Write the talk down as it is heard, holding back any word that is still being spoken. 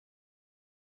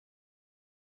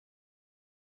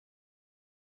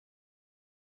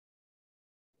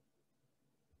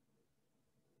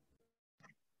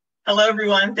Hello,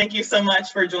 everyone. Thank you so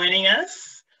much for joining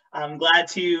us. I'm glad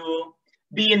to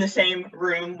be in the same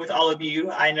room with all of you.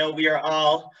 I know we are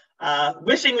all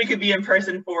wishing we could be in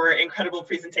person for incredible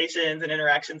presentations and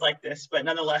interactions like this, but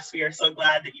nonetheless, we are so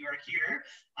glad that you are here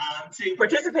to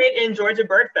participate in Georgia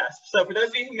Bird Fest. So for those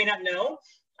of you who may not know,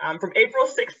 from April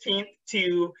 17th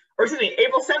to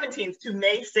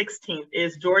May 16th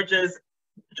is Georgia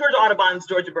Audubon's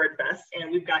Georgia Bird Fest, and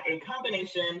we've got a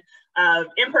combination of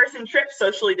in-person trips,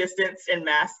 socially distanced and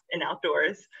masked and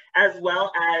outdoors, as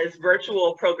well as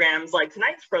virtual programs like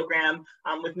tonight's program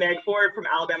with Meg Ford from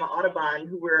Alabama Audubon,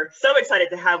 who we're so excited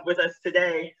to have with us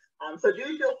today. So do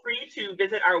feel free to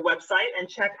visit our website and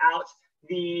check out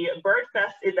the Bird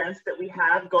Fest events that we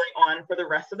have going on for the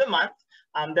rest of the month.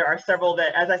 There are several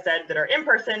that, as I said, that are in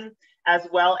person, as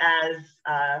well as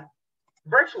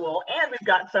virtual, and we've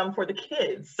got some for the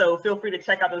kids. So feel free to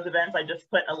check out those events. I just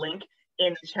put a link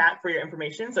in the chat for your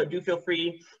information, so do feel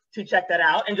free to check that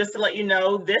out. And just to let you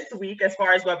know, this week, as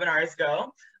far as webinars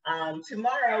go,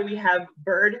 tomorrow we have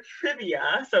bird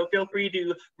trivia, so feel free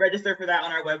to register for that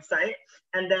on our website.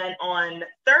 And then on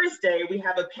Thursday, we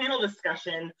have a panel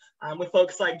discussion with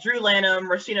folks like Drew Lanham,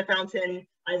 Rashina Fountain,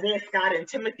 Isaiah Scott, and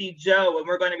Timothy Joe, and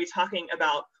we're going to be talking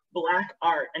about Black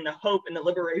art and the hope and the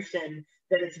liberation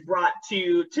that it's brought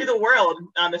to the world,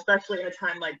 especially in a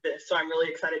time like this. So I'm really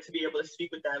excited to be able to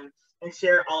speak with them and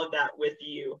share all of that with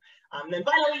you. Then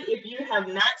finally, if you have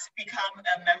not become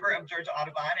a member of Georgia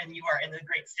Audubon and you are in the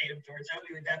great state of Georgia,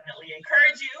 we would definitely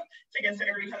encourage you to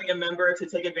consider becoming a member to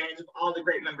take advantage of all the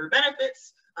great member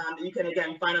benefits that you can,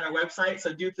 again, find on our website.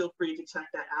 So do feel free to check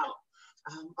that out.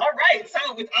 All right,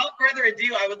 so without further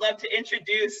ado, I would love to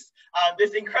introduce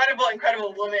this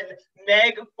incredible woman,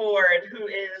 Meg Ford, who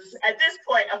is at this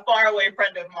point a faraway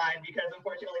friend of mine because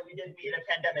unfortunately we did meet in a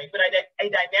pandemic, but a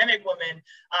dynamic woman.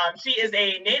 She is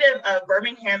a native of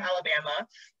Birmingham, Alabama,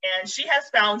 and she has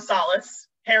found solace,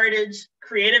 heritage,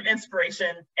 creative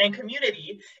inspiration, and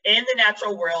community in the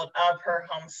natural world of her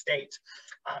home state.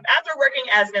 After working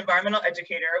as an environmental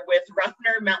educator with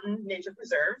Ruffner Mountain Nature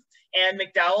Preserve and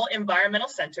McDowell Environmental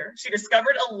Center, she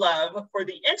discovered a love for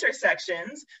the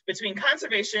intersections between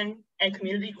conservation and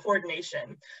community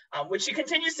coordination, which she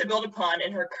continues to build upon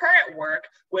in her current work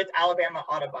with Alabama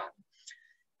Audubon.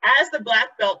 As the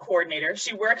Black Belt Coordinator,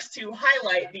 she works to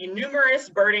highlight the numerous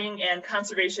birding and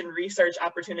conservation research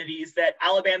opportunities that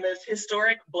Alabama's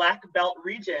historic Black Belt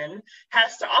region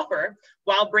has to offer,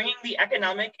 while bringing the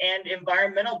economic and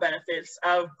environmental benefits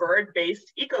of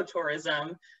bird-based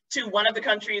ecotourism to one of the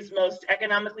country's most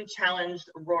economically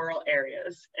challenged rural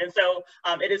areas. And so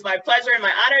it is my pleasure and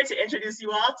my honor to introduce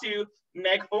you all to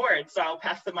Meg Ford. So I'll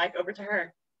pass the mic over to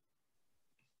her.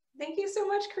 Thank you so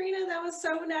much, Karina. That was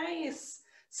so nice.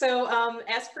 So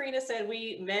as Karina said,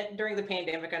 we met during the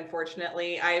pandemic,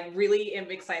 unfortunately. I really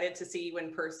am excited to see you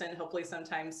in person, hopefully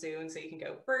sometime soon, so you can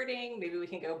go birding. Maybe we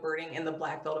can go birding in the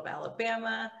Black Belt of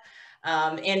Alabama.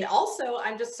 And also,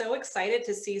 I'm just so excited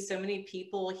to see so many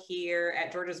people here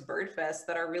at Georgia's Bird Fest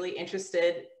that are really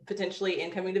interested potentially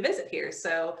in coming to visit here.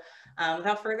 So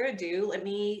without further ado, let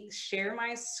me share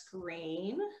my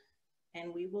screen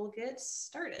and we will get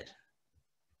started.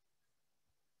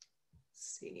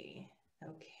 Let's see.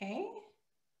 Okay,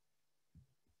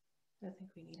 I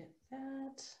think we needed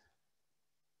that.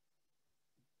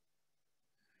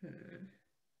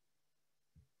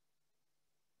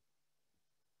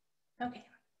 Okay.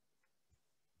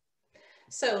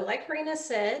 So like Karina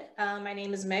said, my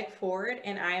name is Meg Ford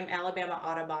and I am Alabama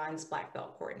Audubon's Black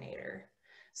Belt Coordinator.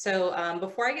 So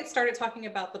before I get started talking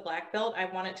about the Black Belt, I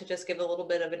wanted to just give a little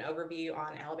bit of an overview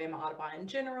on Alabama Audubon in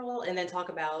general, and then talk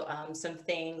about some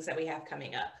things that we have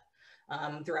coming up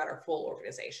throughout our full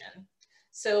organization.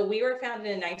 So we were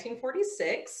founded in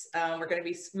 1946.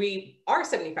 We are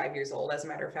 75 years old. As a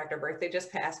matter of fact, our birthday just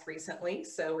passed recently.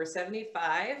 So we're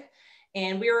 75.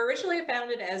 And we were originally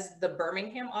founded as the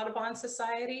Birmingham Audubon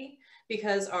Society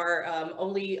because our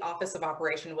only office of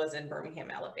operation was in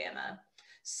Birmingham, Alabama.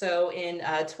 So in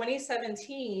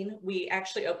 2017, we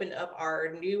actually opened up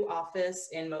our new office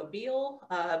in Mobile,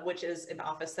 which is an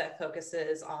office that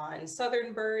focuses on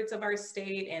southern birds of our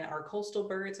state and our coastal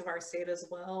birds of our state as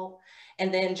well.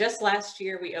 And then just last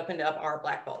year, we opened up our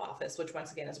Black Belt office, which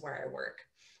once again is where I work.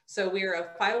 So we're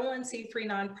a 501c3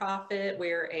 nonprofit.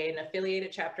 We're an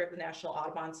affiliated chapter of the National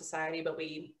Audubon Society, but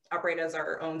we operate as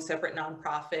our own separate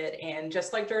nonprofit. And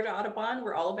just like Georgia Audubon,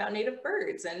 we're all about native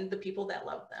birds and the people that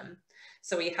love them.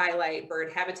 So we highlight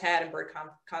bird habitat and bird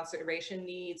conservation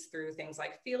needs through things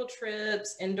like field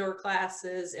trips, indoor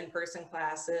classes, in-person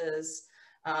classes,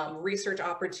 research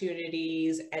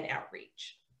opportunities, and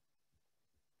outreach.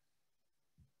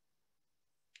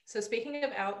 So speaking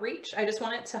of outreach, I just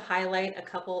wanted to highlight a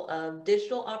couple of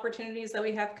digital opportunities that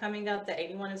we have coming up that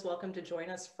anyone is welcome to join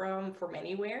us from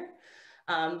anywhere.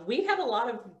 We've had a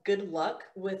lot of good luck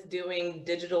with doing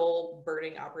digital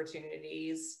birding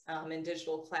opportunities and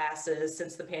digital classes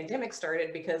since the pandemic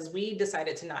started, because we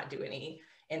decided to not do any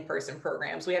in-person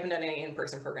programs. We haven't done any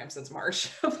in-person programs since March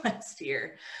of last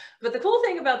year. But the cool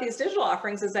thing about these digital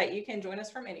offerings is that you can join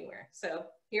us from anywhere. So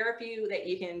here are a few that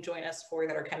you can join us for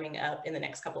that are coming up in the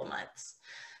next couple of months.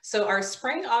 So our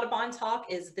spring Audubon talk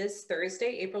is this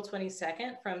Thursday, April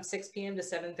 22nd from 6 p.m. to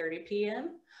 7:30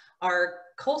 p.m. Our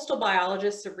coastal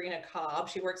biologist, Sabrina Cobb,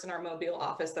 she works in our Mobile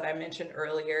office that I mentioned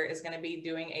earlier, is going to be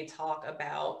doing a talk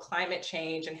about climate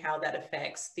change and how that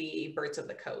affects the birds of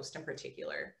the coast in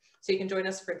particular. So you can join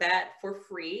us for that for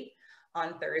free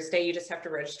on Thursday. You just have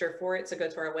to register for it. So go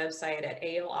to our website at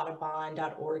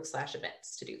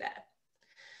aleaudubon.org/events to do that.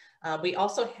 We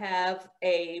also have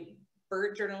a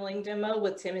bird journaling demo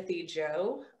with Timothy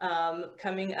Joe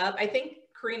coming up. I think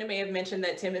Karina may have mentioned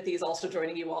that Timothy is also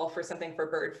joining you all for something for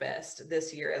Bird Fest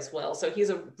this year as well. So he's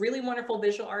a really wonderful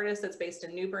visual artist that's based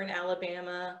in New Bern,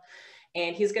 Alabama.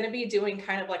 And he's going to be doing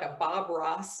kind of like a Bob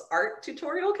Ross art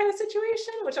tutorial kind of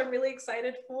situation, which I'm really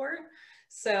excited for.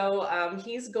 So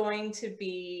he's going to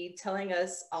be telling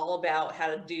us all about how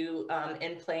to do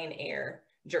in plein air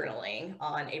journaling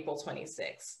on April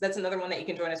 26th. That's another one that you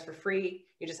can join us for free.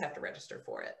 You just have to register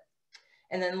for it.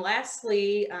 And then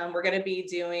lastly, we're going to be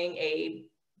doing a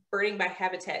Birding by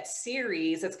Habitat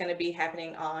series that's going to be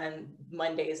happening on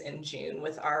Mondays in June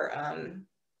with our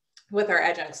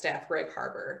adjunct staff, Greg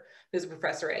Harbour, who's a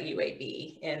professor at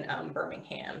UAB in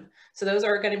Birmingham. So those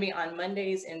are going to be on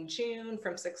Mondays in June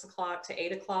from 6 o'clock to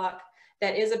 8 o'clock.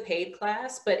 That is a paid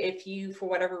class, but if you, for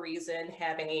whatever reason,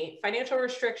 have any financial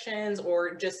restrictions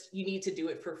or just you need to do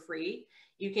it for free,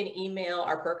 you can email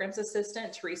our programs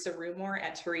assistant, Teresa Rumor,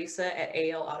 at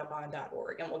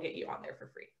teresa@aleaudubon.org, and we'll get you on there for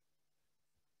free.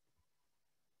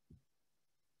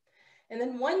 And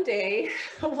then one day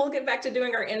we'll get back to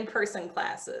doing our in-person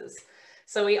classes.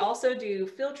 So we also do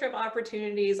field trip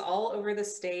opportunities all over the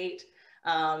state,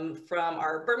 from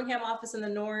our Birmingham office in the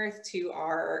north to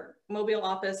our Mobile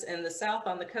office in the south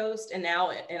on the coast, and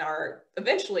now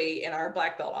eventually in our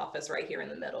Black Belt office right here in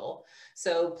the middle.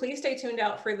 So please stay tuned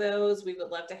out for those. We would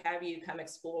love to have you come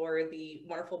explore the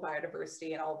wonderful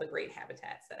biodiversity and all the great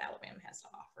habitats that Alabama has to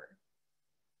offer.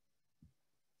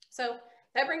 So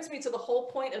that brings me to the whole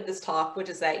point of this talk, which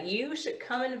is that you should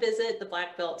come and visit the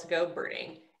Black Belt to go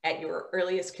birding at your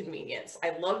earliest convenience.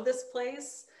 I love this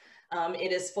place.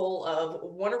 It is full of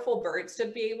wonderful birds to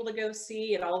be able to go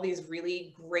see and all these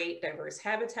really great diverse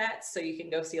habitats. So you can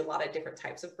go see a lot of different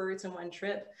types of birds in one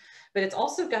trip. But it's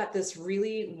also got this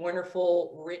really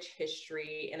wonderful, rich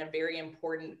history and a very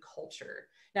important culture.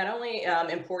 Not only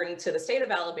important to the state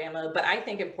of Alabama, but I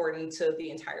think important to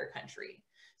the entire country.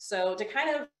 So to kind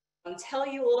of tell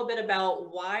you a little bit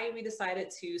about why we decided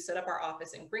to set up our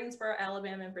office in Greensboro,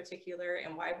 Alabama in particular,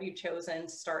 and why we've chosen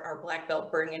to start our Black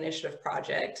Belt Birding Initiative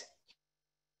project.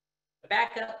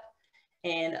 Back up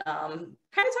and kind of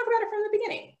talk about it from the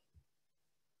beginning.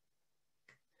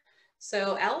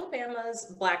 So Alabama's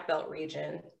Black Belt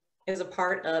region is a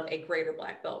part of a greater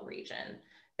Black Belt region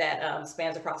that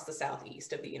spans across the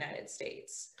southeast of the United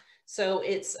States. So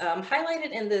it's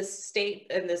highlighted in this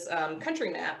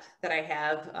country map that I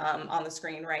have on the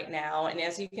screen right now. And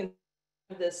as you can see,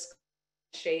 this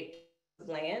shaped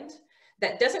land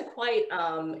that doesn't quite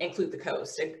include the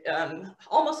coast. It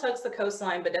almost hugs the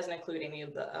coastline, but doesn't include any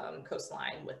of the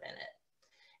coastline within it.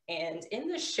 And in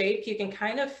this shape, you can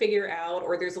kind of figure out,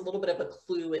 or there's a little bit of a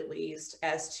clue at least,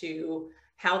 as to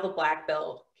how the Black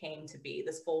Belt came to be,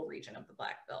 this full region of the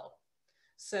Black Belt.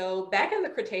 So back in the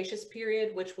Cretaceous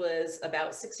period, which was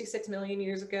about 66 million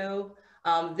years ago,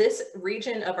 this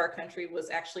region of our country was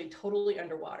actually totally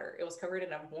underwater. It was covered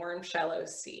in a warm, shallow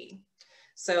sea.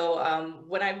 So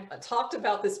when I've talked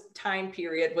about this time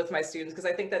period with my students, because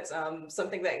I think that's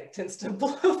something that tends to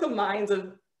blow the minds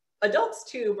of adults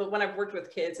too, but when I've worked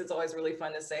with kids, it's always really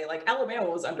fun to say, like, Alabama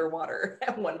was underwater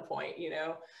at one point, you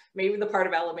know, maybe the part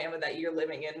of Alabama that you're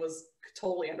living in was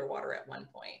totally underwater at one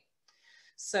point.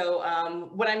 So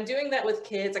when I'm doing that with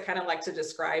kids, I kind of like to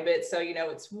describe it. So, you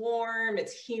know, it's warm,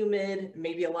 it's humid,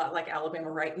 maybe a lot like Alabama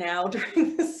right now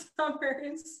during the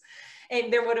summers.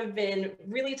 And there would have been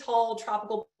really tall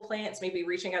tropical plants, maybe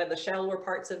reaching out of the shallower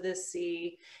parts of this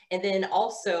sea, and then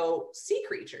also sea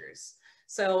creatures.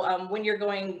 So when you're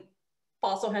going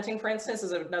Fossil hunting, for instance,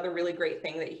 is another really great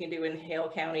thing that you can do in Hale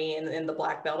County and in the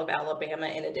Black Belt of Alabama.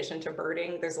 In addition to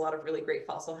birding, there's a lot of really great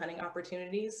fossil hunting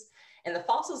opportunities. And the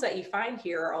fossils that you find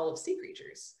here are all of sea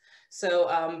creatures.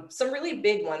 So some really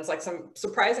big ones, like some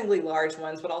surprisingly large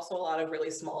ones, but also a lot of really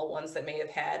small ones that may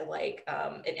have had like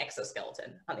an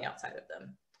exoskeleton on the outside of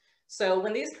them. So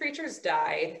when these creatures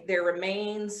died, their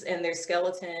remains and their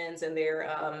skeletons and their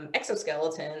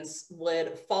exoskeletons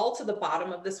would fall to the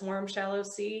bottom of this warm, shallow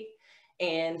sea,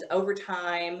 and over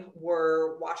time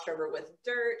were washed over with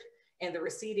dirt and the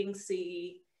receding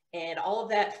sea, and all of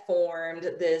that formed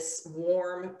this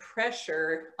warm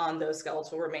pressure on those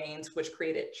skeletal remains, which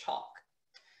created chalk.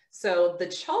 So the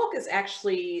chalk is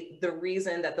actually the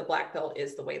reason that the Black Belt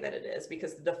is the way that it is,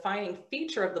 because the defining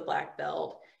feature of the Black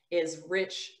Belt is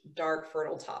rich, dark,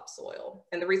 fertile topsoil.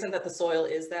 And the reason that the soil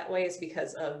is that way is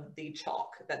because of the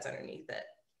chalk that's underneath it.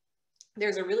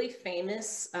 There's a really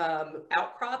famous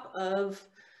outcrop of,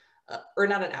 or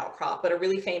not an outcrop, but a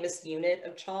really famous unit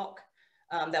of chalk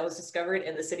that was discovered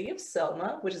in the city of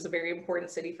Selma, which is a very important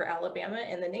city for Alabama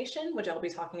and the nation, which I'll be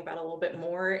talking about a little bit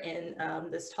more in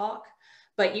this talk.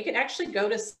 But you can actually go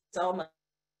to Selma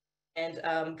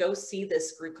and go see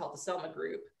this group called the Selma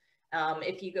Group.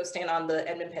 If you go stand on the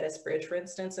Edmund Pettus Bridge, for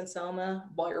instance, in Selma,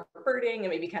 while you're birding and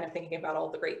maybe kind of thinking about all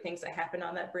the great things that happen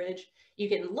on that bridge, you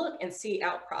can look and see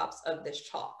outcrops of this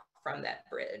chalk from that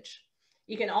bridge.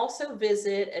 You can also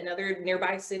visit another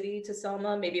nearby city to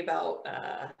Selma, maybe about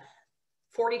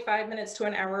 45 minutes to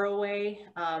an hour away,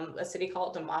 a city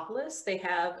called Demopolis. They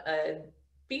have a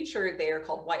feature there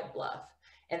called White Bluff,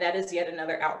 and that is yet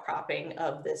another outcropping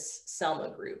of this Selma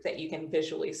group that you can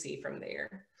visually see from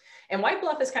there. And White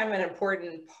Bluff is kind of an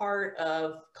important part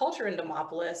of culture in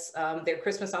Demopolis. Their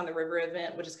Christmas on the River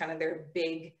event, which is kind of their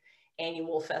big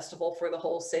annual festival for the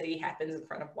whole city, happens in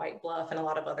front of White Bluff, and a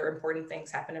lot of other important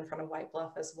things happen in front of White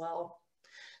Bluff as well.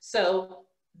 So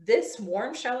this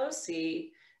warm, shallow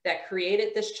sea that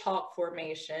created this chalk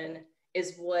formation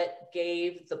is what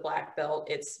gave the Black Belt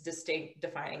its distinct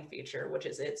defining feature, which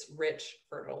is its rich,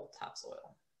 fertile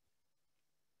topsoil.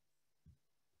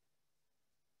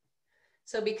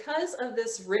 So because of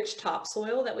this rich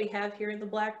topsoil that we have here in the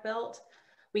Black Belt,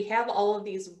 we have all of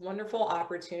these wonderful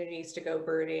opportunities to go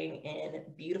birding in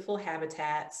beautiful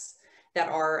habitats that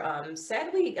are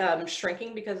sadly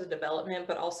shrinking because of development,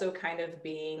 but also kind of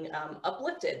being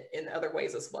uplifted in other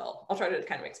ways as well. I'll try to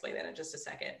kind of explain that in just a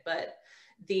second. But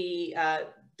the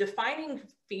defining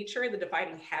feature, the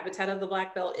defining habitat of the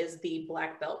Black Belt is the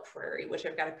Black Belt prairie, which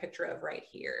I've got a picture of right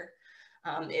here.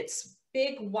 It's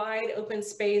big, wide open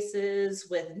spaces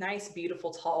with nice,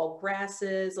 beautiful, tall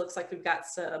grasses. Looks like we've got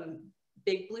some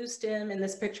big blue stem in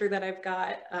this picture that I've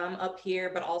got up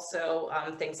here, but also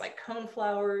things like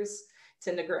coneflowers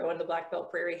tend to grow in the Black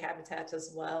Belt prairie habitat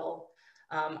as well.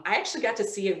 I actually got to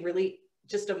see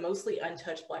just a mostly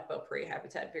untouched Black Belt prairie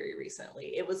habitat very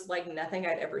recently. It was like nothing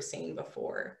I'd ever seen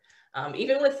before. I'm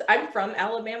from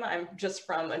Alabama, I'm just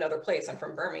from another place, I'm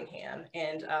from Birmingham,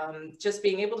 and just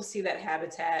being able to see that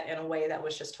habitat in a way that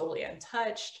was just totally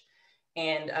untouched,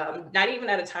 and not even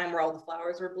at a time where all the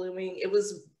flowers were blooming, it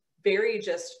was very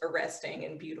just arresting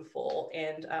and beautiful.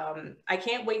 And I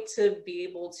can't wait to be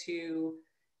able to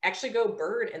actually go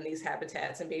bird in these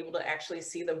habitats and be able to actually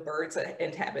see the birds that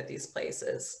inhabit these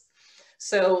places.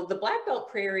 So the Black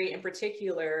Belt prairie in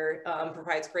particular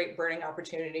provides great birding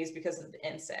opportunities because of the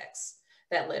insects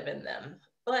that live in them.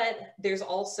 But there's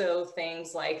also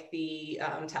things like the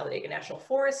Talladega National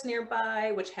Forest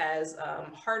nearby, which has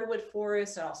hardwood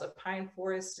forest and also pine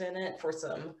forest in it for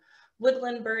some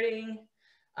woodland birding.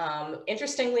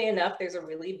 Interestingly enough, there's a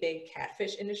really big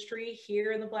catfish industry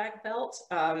here in the Black Belt.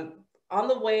 On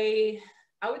the way,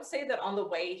 I would say that on the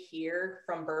way here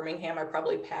from Birmingham, I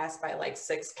probably passed by like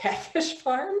 6 catfish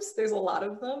farms. There's a lot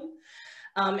of them.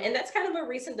 And that's kind of a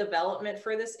recent development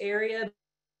for this area.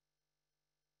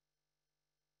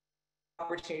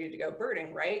 Opportunity to go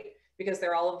birding, right? Because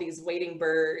there are all of these wading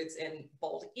birds and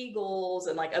bald eagles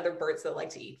and like other birds that like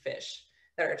to eat fish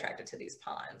that are attracted to these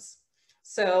ponds.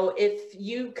 So if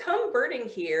you come birding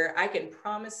here, I can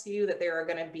promise you that there are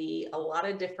going to be a lot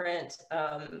of different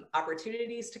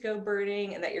opportunities to go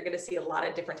birding, and that you're going to see a lot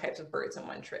of different types of birds in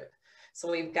one trip. So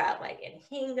we've got like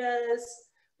anhingas,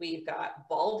 we've got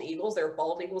bald eagles. There are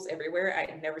bald eagles everywhere.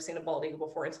 I had never seen a bald eagle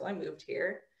before until I moved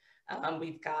here.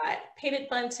 We've got painted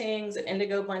buntings and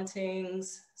indigo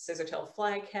buntings, scissor-tailed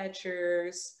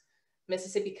flycatchers,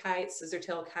 Mississippi kites,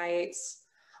 scissor-tailed kites,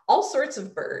 all sorts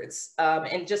of birds.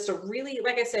 And just a really,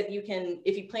 like I said, you can,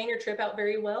 if you plan your trip out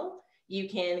very well, you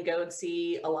can go and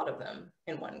see a lot of them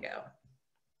in one go.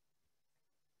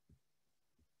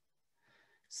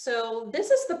 So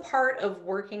this is the part of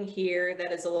working here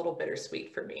that is a little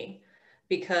bittersweet for me,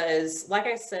 because like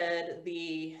I said,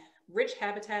 the rich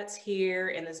habitats here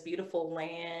and this beautiful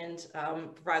land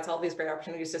provides all these great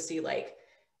opportunities to see like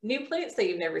new plants that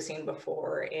you've never seen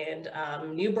before and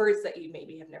new birds that you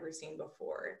maybe have never seen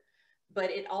before.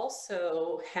 But it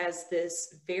also has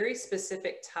this very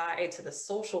specific tie to the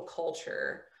social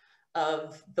culture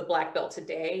of the Black Belt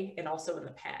today and also in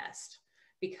the past,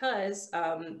 because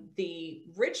the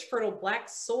rich, fertile Black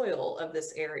soil of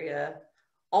this area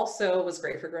also was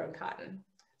great for growing cotton.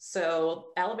 So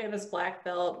Alabama's Black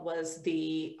Belt was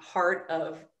the heart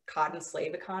of cotton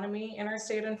slave economy in our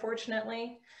state,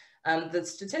 unfortunately. The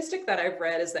statistic that I've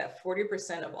read is that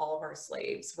 40% of all of our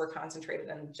slaves were concentrated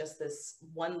in just this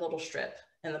one little strip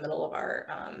in the middle of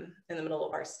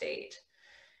our state.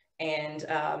 And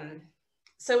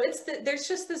so there's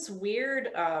just this weird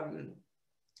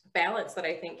balance that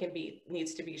I think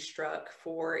needs to be struck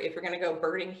for if you're going to go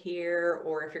birding here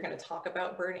or if you're going to talk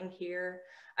about birding here.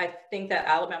 I think that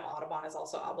Alabama Audubon is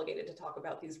also obligated to talk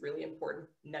about these really important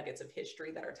nuggets of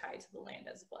history that are tied to the land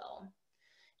as well.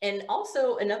 And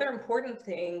also another important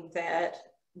thing that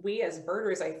we as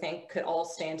birders, I think, could all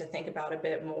stand to think about a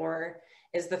bit more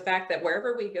is the fact that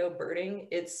wherever we go birding,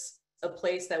 it's a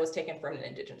place that was taken from an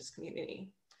indigenous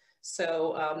community.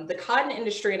 So the cotton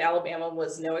industry in Alabama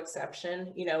was no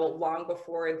exception. You know, long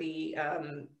before the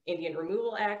Indian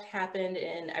Removal Act happened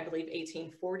in, I believe,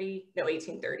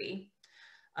 1830.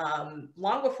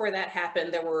 Long before that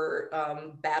happened, there were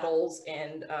battles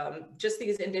and just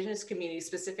these indigenous communities,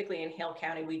 specifically in Hale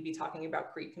County, we'd be talking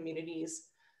about Creek communities,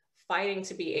 fighting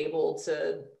to be able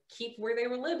to keep where they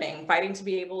were living, fighting to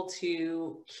be able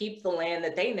to keep the land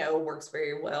that they know works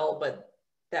very well, but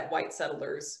that white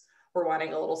settlers were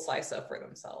wanting a little slice of for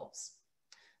themselves.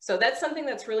 So that's something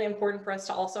that's really important for us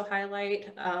to also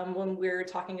highlight when we're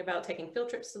talking about taking field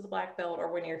trips to the Black Belt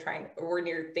or when you're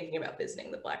thinking about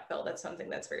visiting the Black Belt. That's something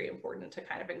that's very important to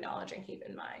kind of acknowledge and keep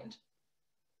in mind.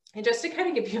 And just to kind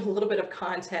of give you a little bit of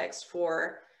context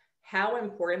for how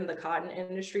important the cotton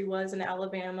industry was in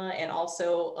Alabama and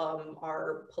also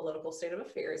our political state of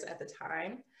affairs at the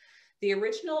time. The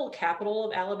original capital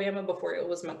of Alabama before it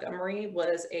was Montgomery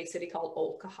was a city called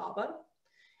Old Cahaba.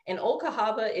 And Old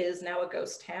Cahaba is now a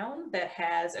ghost town that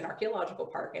has an archaeological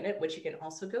park in it, which you can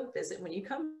also go visit when you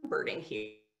come birding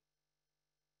here.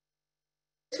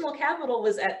 The original capital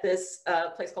was at this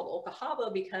place called Old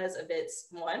Cahaba because of its,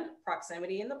 one,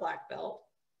 proximity in the Black Belt,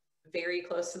 very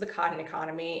close to the cotton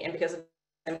economy, and because of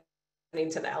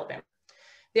to the Alabama.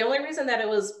 The only reason that it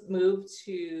was moved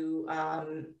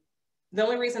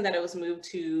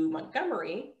to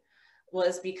Montgomery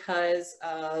was because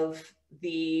of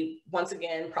the, once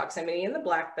again, proximity in the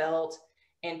Black Belt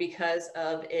and because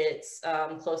of its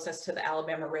closeness to the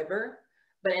Alabama River.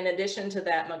 But in addition to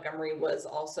that, Montgomery was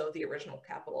also the original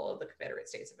capital of the Confederate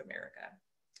States of America.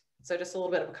 So just a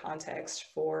little bit of context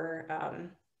for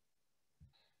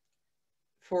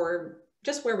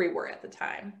just where we were at the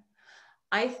time.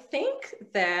 I think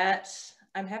that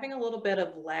I'm having a little bit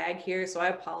of lag here, so I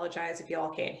apologize if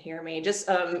y'all can't hear me. Just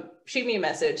shoot me a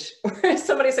message or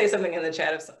somebody say something in the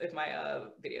chat if my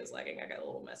video is lagging. I got a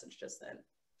little message just then.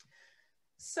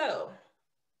 So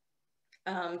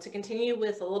to continue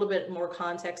with a little bit more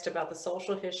context about the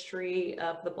social history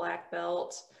of the Black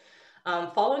Belt,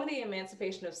 following the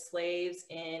emancipation of slaves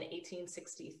in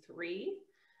 1863,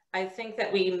 I think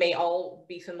that we may all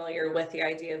be familiar with the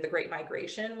idea of the Great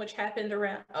Migration, which happened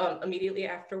around immediately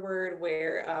afterward,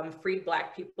 where freed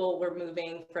Black people were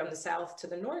moving from the South to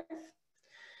the North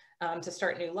to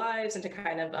start new lives and to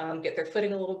kind of get their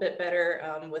footing a little bit better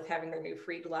with having their new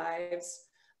freed lives.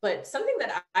 But something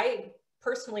that I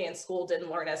personally in school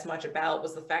didn't learn as much about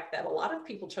was the fact that a lot of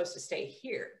people chose to stay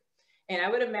here. And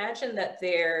I would imagine that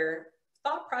their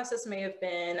thought process may have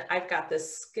been, I've got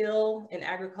this skill in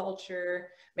agriculture.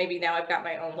 Maybe now I've got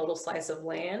my own little slice of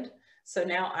land. So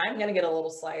now I'm going to get a little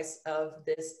slice of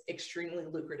this extremely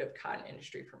lucrative cotton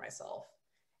industry for myself.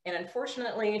 And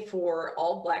unfortunately for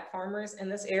all Black farmers in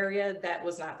this area, that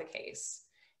was not the case.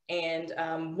 And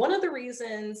one of the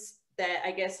reasons that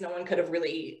I guess no one could have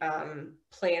really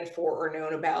planned for or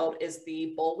known about is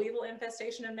the boll weevil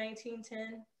infestation of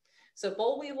 1910. So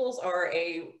boll weevils are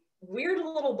a weird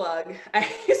little bug. I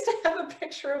used to have a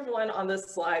picture of one on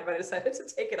this slide, but I decided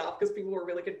to take it off because people were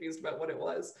really confused about what it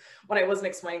was when I wasn't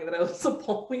explaining that it was a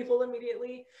boll weevil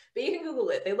immediately. But you can Google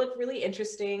it. They look really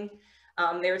interesting.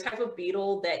 They're a type of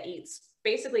beetle that eats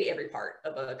basically every part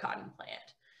of a cotton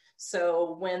plant.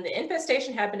 So when the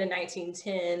infestation happened in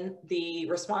 1910, the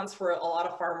response for a lot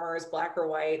of farmers, Black or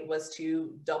white, was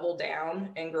to double down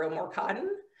and grow more cotton.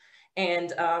 And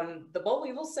the boll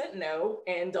weevils said no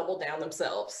and doubled down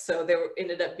themselves. So there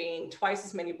ended up being twice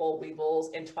as many boll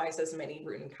weevils and twice as many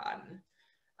root and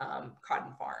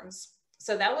cotton farms.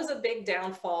 So that was a big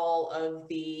downfall of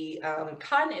the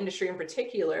cotton industry in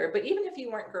particular. But even if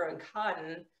you weren't growing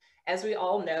cotton, as we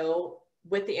all know,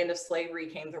 with the end of slavery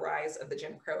came the rise of the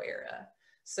Jim Crow era.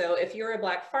 So if you're a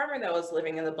Black farmer that was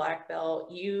living in the Black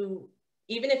Belt, even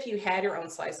if you had your own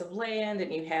slice of land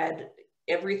and you had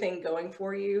everything going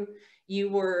for you, you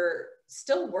were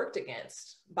still worked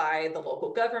against by the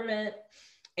local government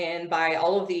and by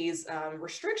all of these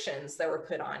restrictions that were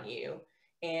put on you.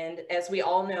 And as we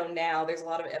all know now, there's a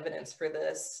lot of evidence for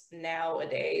this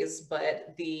nowadays,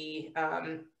 but the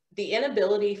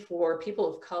inability for people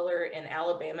of color in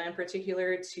Alabama in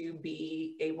particular to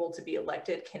be able to be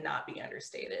elected cannot be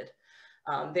understated.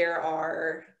 There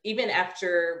are, even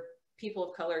after people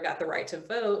of color got the right to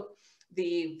vote,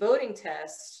 the voting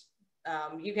test,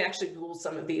 you can actually Google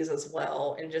some of these as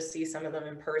well and just see some of them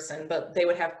in person, but they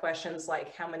would have questions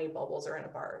like how many bubbles are in a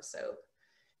bar of soap?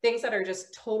 Things that are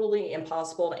just totally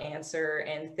impossible to answer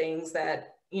and things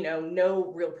that, you know,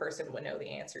 no real person would know the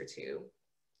answer to.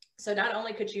 So not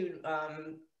only could you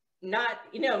not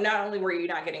only were you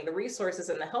not getting the resources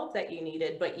and the help that you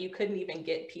needed, but you couldn't even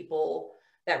get people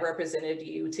that represented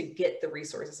you to get the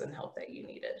resources and help that you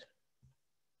needed.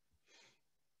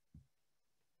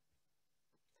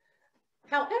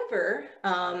 However,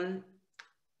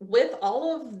 with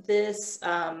all of this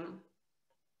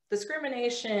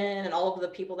discrimination and all of the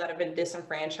people that have been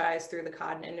disenfranchised through the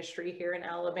cotton industry here in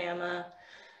Alabama,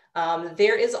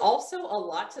 there is also a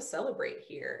lot to celebrate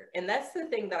here. And that's the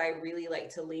thing that I really like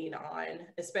to lean on,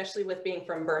 especially with being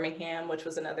from Birmingham, which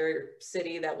was another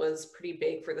city that was pretty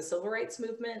big for the civil rights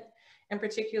movement. In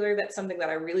particular, that's something that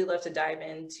I really love to dive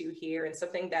into here, and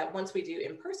something that once we do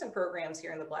in-person programs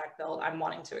here in the Black Belt, I'm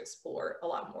wanting to explore a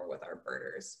lot more with our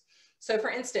birders. So for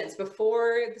instance,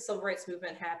 before the civil rights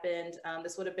movement happened,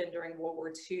 this would have been during World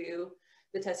War II,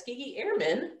 the Tuskegee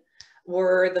Airmen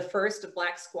were the first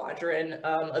Black squadron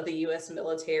of the US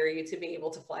military to be able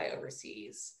to fly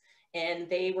overseas. And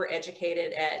they were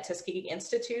educated at Tuskegee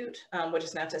Institute, which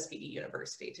is now Tuskegee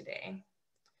University today.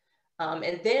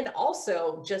 And then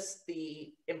also just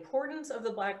the importance of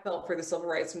the Black Belt for the civil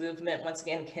rights movement, once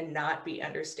again, cannot be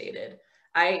understated.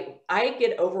 I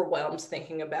get overwhelmed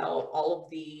thinking about all of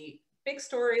the big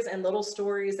stories and little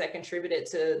stories that contributed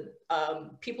to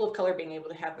people of color being able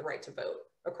to have the right to vote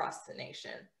across the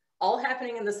nation, all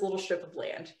happening in this little strip of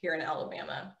land here in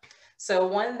Alabama. So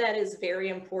one that is very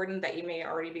important that you may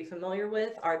already be familiar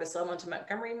with are the Selma to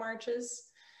Montgomery marches.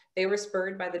 They were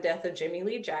spurred by the death of Jimmy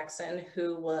Lee Jackson,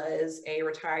 who was a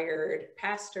retired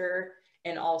pastor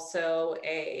and also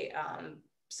a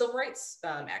civil rights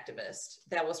activist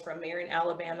that was from Marion,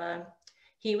 Alabama.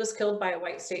 He was killed by a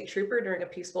white state trooper during a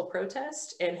peaceful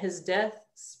protest, and his death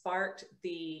sparked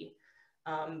the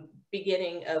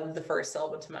beginning of the first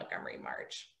Selma to Montgomery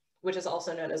March, which is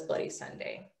also known as Bloody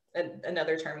Sunday,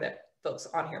 another term that folks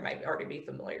on here might already be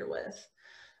familiar with.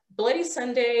 Bloody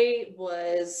Sunday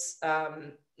was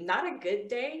not a good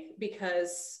day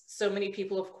because so many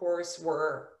people, of course,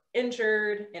 were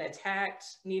injured and attacked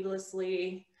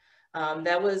needlessly.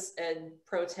 That was a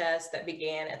protest that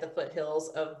began at the foothills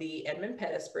of the Edmund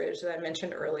Pettus Bridge that I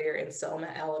mentioned earlier in Selma,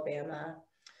 Alabama,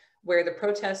 where the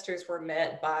protesters were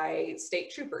met by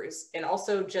state troopers and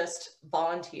also just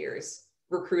volunteers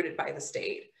recruited by the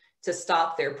state to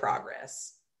stop their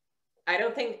progress. I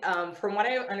don't think, from what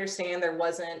I understand, there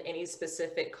wasn't any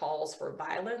specific calls for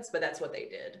violence, but that's what they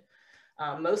did.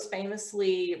 Most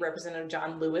famously, Representative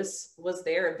John Lewis was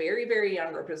there, a very, very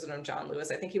young Representative John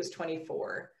Lewis. I think he was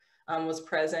 24, was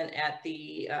present at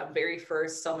the very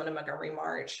first Selma to Montgomery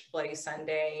March, Bloody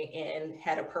Sunday, and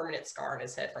had a permanent scar on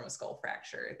his head from a skull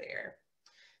fracture there.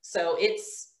 So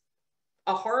it's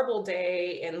a horrible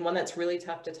day and one that's really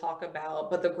tough to talk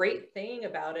about. But the great thing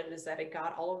about it is that it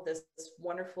got all of this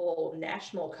wonderful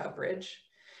national coverage.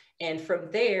 And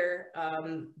from there,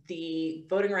 the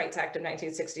Voting Rights Act of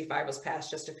 1965 was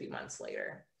passed just a few months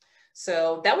later.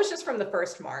 So that was just from the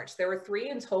first march. There were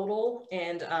 3 in total,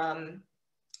 and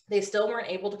they still weren't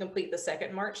able to complete the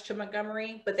second march to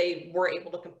Montgomery, but they were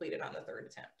able to complete it on the 3rd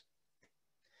attempt.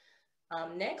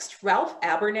 Next, Ralph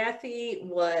Abernathy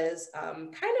was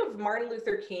kind of Martin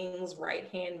Luther King's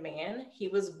right-hand man. He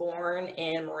was born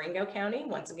in Marengo County,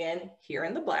 once again, here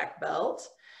in the Black Belt.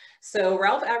 So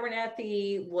Ralph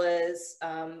Abernathy was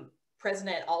present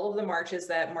at all of the marches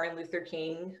that Martin Luther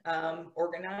King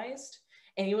organized.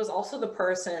 And he was also the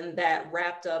person that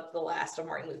wrapped up the last of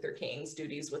Martin Luther King's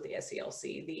duties with the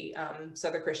SCLC, the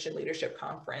Southern Christian Leadership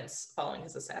Conference, following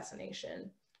his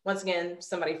assassination. Once again,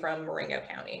 somebody from Marengo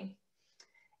County.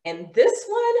 And this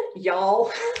one,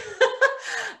 y'all,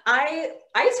 I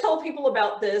tell people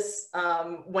about this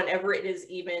whenever it is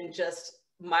even just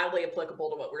mildly applicable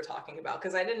to what we're talking about,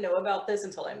 because I didn't know about this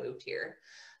until I moved here.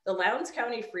 The Lowndes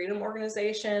County Freedom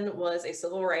Organization was a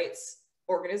civil rights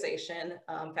organization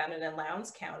founded in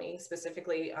Lowndes County,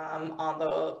 specifically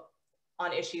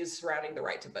on issues surrounding the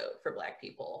right to vote for Black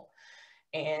people.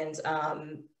 And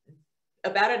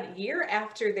about a year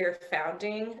after their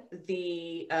founding,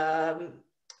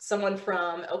 someone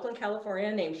from Oakland,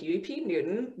 California named Huey P.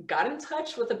 Newton got in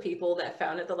touch with the people that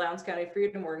founded the Lowndes County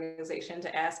Freedom Organization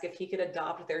to ask if he could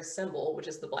adopt their symbol, which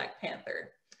is the Black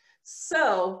Panther.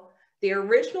 So the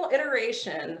original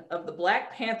iteration of the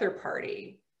Black Panther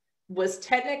Party was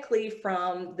technically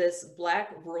from this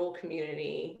Black rural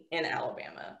community in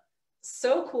Alabama.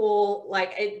 So cool.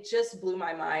 Like, it just blew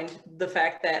my mind, the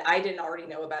fact that I didn't already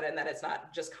know about it and that it's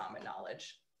not just common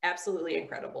knowledge. Absolutely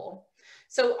incredible.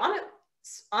 So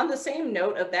on the same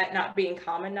note of that not being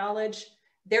common knowledge,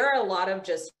 there are a lot of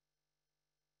just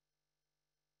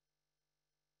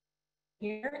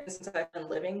here, since I've been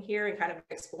living here and kind of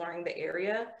exploring the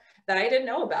area, that I didn't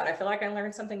know about. I feel like I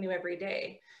learn something new every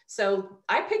day. So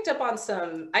I picked up on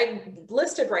I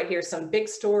listed right here some big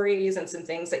stories and some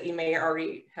things that you may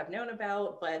already have known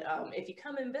about, but if you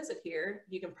come and visit here,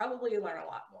 you can probably learn a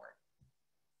lot more.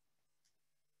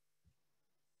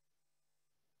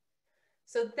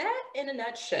 So that, in a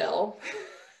nutshell,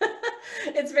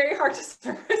 it's very hard to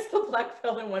summarize the Black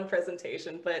Belt in one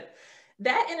presentation, but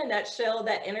that, in a nutshell,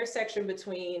 that intersection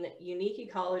between unique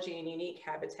ecology and unique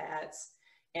habitats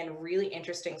and really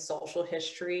interesting social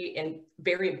history and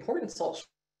very important social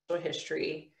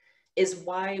history is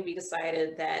why we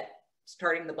decided that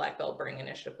starting the Black Belt Birding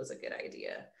Initiative was a good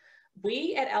idea.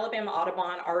 We at Alabama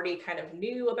Audubon already kind of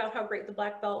knew about how great the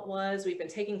Black Belt was. We've been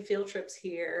taking field trips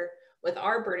here with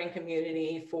our birding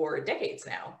community for decades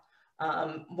now.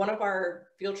 One of our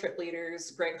field trip leaders,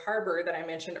 Greg Harbor, that I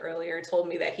mentioned earlier, told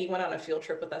me that he went on a field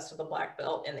trip with us to the Black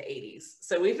Belt in the 80s.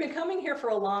 So we've been coming here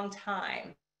for a long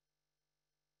time.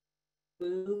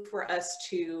 For us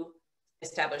to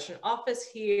establish an office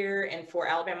here and for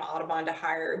Alabama Audubon to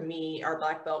hire me, our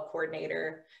Black Belt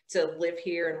coordinator, to live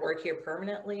here and work here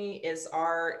permanently is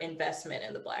our investment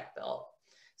in the Black Belt.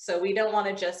 So we don't want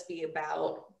to just be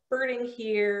about birding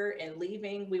here and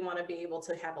leaving. We want to be able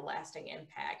to have a lasting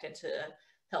impact and to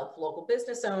help local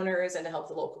business owners and to help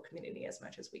the local community as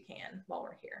much as we can while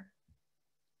we're here.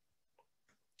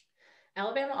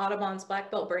 Alabama Audubon's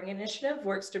Black Belt Birding Initiative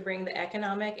works to bring the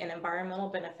economic and environmental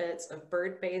benefits of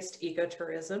bird-based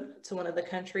ecotourism to one of the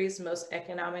country's most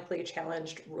economically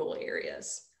challenged rural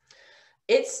areas.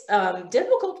 It's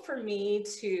difficult for me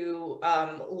to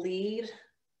lead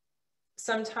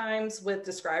sometimes with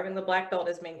describing the Black Belt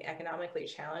as being economically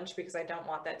challenged, because I don't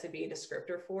want that to be a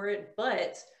descriptor for it.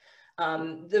 But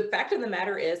the fact of the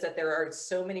matter is that there are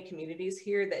so many communities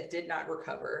here that did not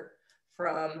recover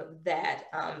from that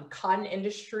cotton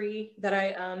industry that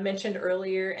I mentioned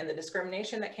earlier, and the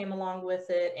discrimination that came along with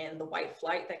it, and the white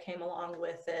flight that came along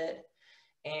with it.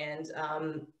 And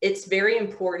it's very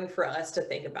important for us to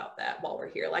think about that while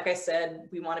we're here. Like I said,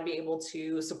 we want to be able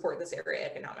to support this area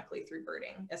economically through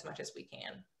birding as much as we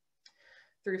can.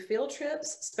 Through field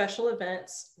trips, special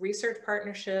events, research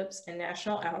partnerships, and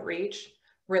national outreach,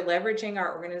 we're leveraging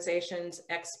our organization's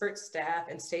expert staff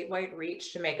and statewide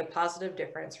reach to make a positive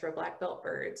difference for Black Belt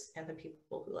birds and the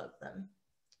people who love them.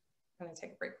 I'm going to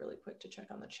take a break really quick to check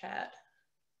on the chat.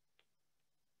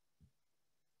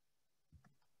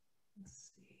 Let's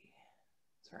see.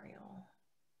 Sorry, y'all.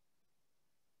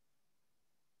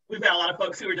 We've got a lot of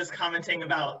folks who are just commenting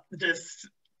about just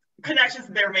connections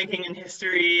that they're making in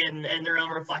history and their own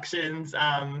reflections.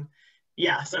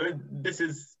 Yeah, so this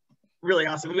is really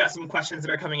awesome. We've got some questions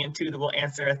that are coming in too that we'll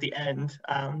answer at the end.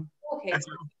 Okay.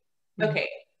 Okay.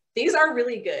 These are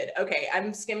really good. Okay,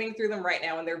 I'm skimming through them right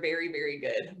now and they're very, very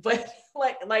good. But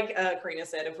like Karina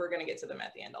said, if we're going to get to them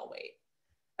at the end, I'll wait.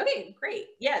 Okay, great.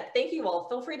 Yeah, thank you all.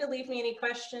 Feel free to leave me any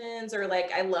questions, or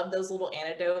I love those little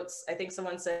anecdotes. I think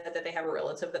someone said that they have a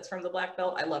relative that's from the Black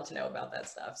Belt. I love to know about that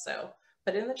stuff. So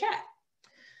put it in the chat.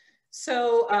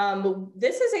 So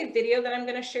this is a video that I'm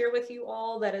going to share with you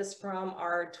all that is from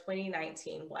our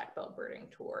 2019 Black Belt Birding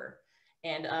Tour.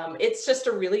 And it's just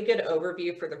a really good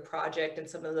overview for the project and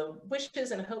some of the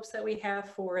wishes and hopes that we have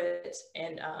for it.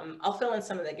 And I'll fill in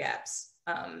some of the gaps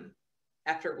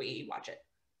after we watch it.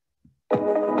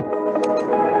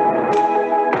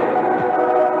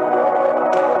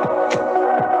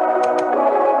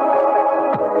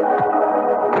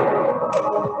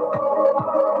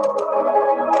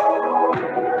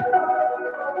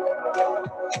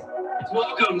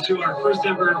 Welcome Welcome to our first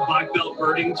ever black belt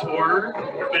birding tour.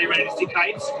 Everybody ready to see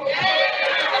kites?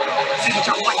 See the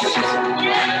top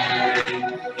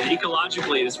and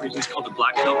ecologically, this region is called the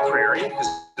Black Belt Prairie because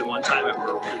at one time it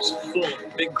was full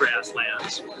of big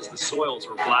grasslands because the soils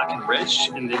were black and rich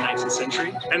in the 19th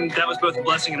century. And that was both a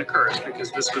blessing and a curse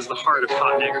because this was the heart of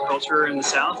cotton agriculture in the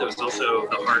South. It was also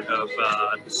the heart of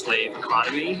the slave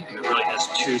economy. It really has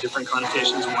two different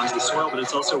connotations. One's the soil, but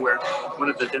it's also where one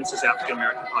of the densest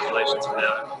African-American populations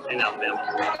in Alabama.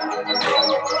 You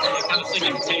kind of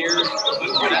singing tears.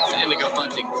 That's Indigo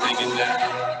Buntings singing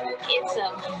that. It's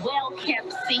a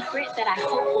well-kept secret that I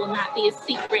hope will not be a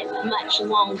secret much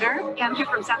longer. Yeah, I'm here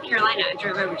from South Carolina. I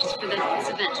drove over just for this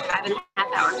event, 5.5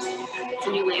 hours. It's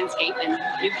a new landscape and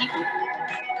new people.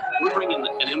 We're bringing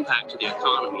an impact to the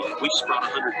economy. We just brought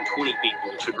 120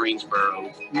 people to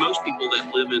Greensboro. Most people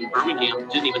that live in Birmingham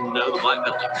didn't even know the Black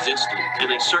Belt existed, and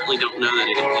they certainly don't know that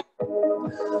it exists.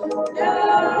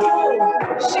 No!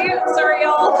 Shoot, sorry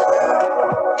y'all.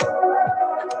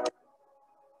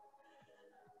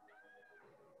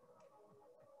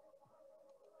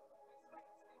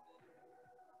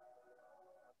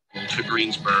 To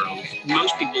Greensboro.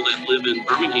 Most people that live in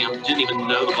Birmingham didn't even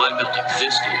know the Black Belt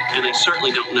existed, and they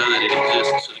certainly don't know that it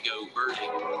exists, so to go birding.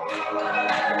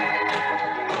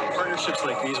 Partnerships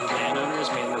like these with landowners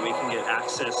mean that we can get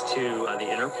access to the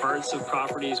inner parts of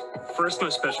properties. First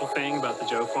most special thing about the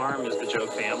Joe Farm is the Joe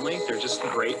family. They're just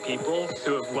great people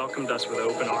who have welcomed us with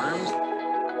open arms.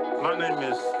 My name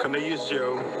is Cornelius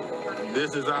Joe.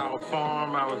 This is our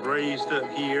farm. I was raised up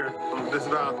here. This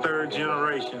is our third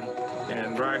generation.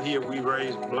 And right here we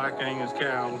raise black Angus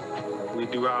cows. We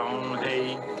do our own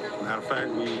hay. Matter of fact,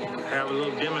 we have a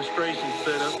little demonstration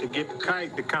set up to get the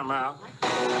kite to come out.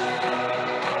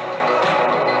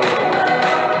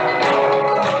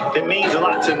 It means a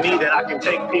lot to me that I can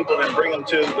take people and bring them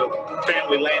to the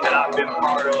family land that I've been a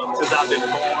part of since I've been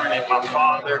born, and my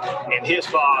father and his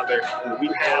father. We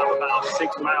have about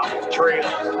 6 miles of trails.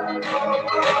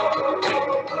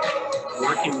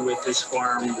 Working with this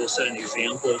farm will set an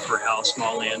example for how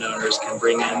small landowners can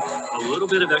bring in a little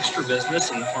bit of extra business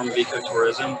in the form of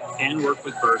ecotourism and work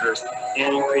with birders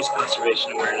and increase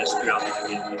conservation awareness throughout the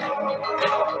community.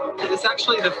 It's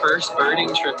actually the first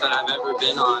birding trip that I've ever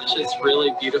been on. It's just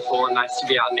really beautiful and nice to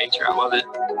be out in nature. I love it.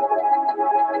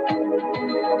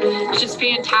 It's just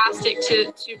fantastic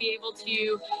to be able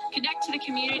to connect to the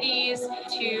communities,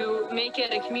 to make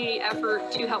it a community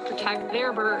effort to help protect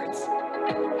their birds.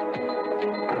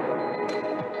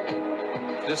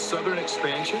 This southern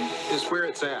expansion is where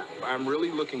it's at. I'm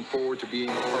really looking forward to being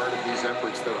a part of these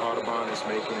efforts that Audubon is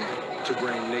making to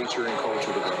bring nature and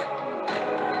culture together.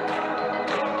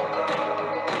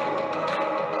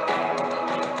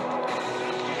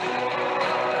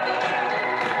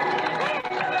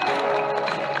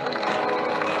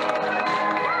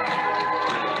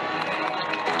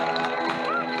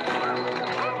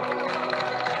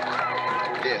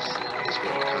 This is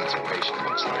what conservation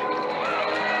looks like.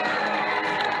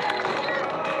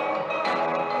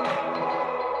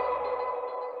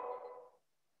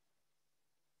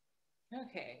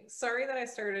 Okay, sorry that I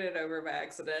started it over by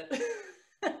accident.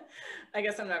 I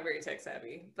guess I'm not very tech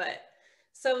savvy, but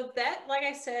so that, like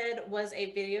I said, was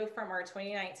a video from our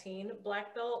 2019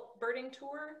 Black Belt birding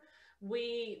tour.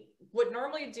 We would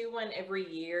normally do one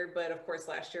every year, but of course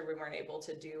last year we weren't able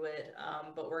to do it,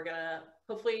 but we're gonna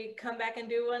hopefully come back and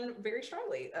do one very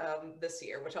strongly this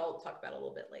year, which I'll talk about a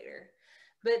little bit later.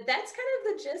 But that's kind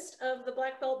of the gist of the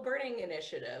Black Belt Birding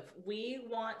Initiative. We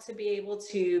want to be able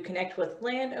to connect with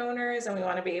landowners, and we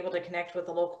want to be able to connect with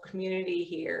the local community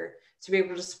here to be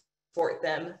able to support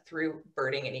them through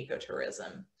birding and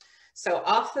ecotourism. So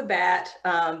off the bat,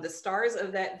 the stars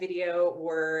of that video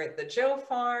were the Joe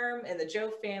Farm and the Joe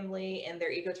family and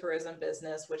their ecotourism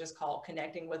business, which is called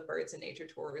Connecting with Birds and Nature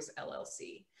Tours,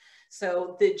 LLC.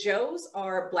 So the Joes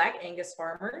are Black Angus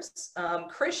farmers.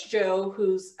 Chris Joe,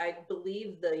 who's I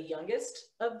believe the youngest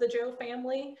of the Joe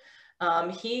family,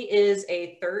 he is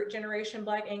a third generation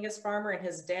Black Angus farmer, and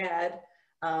his dad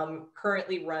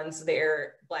currently runs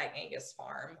their Black Angus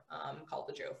farm called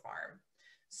the Joe Farm.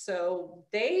 So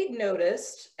they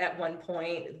noticed at one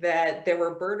point that there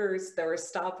were birders that were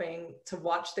stopping to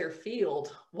watch their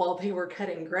field while they were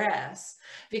cutting grass,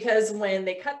 because when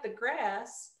they cut the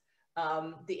grass,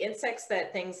 the insects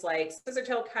that things like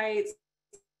scissor-tailed kites,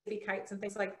 kites and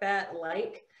things like that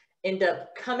end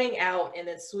up coming out and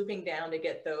then swooping down to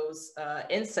get those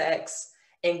insects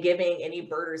and giving any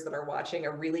birders that are watching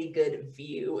a really good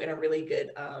view and a really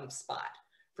good spot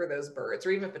for those birds,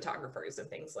 or even photographers and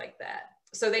things like that.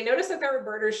 So they noticed that there were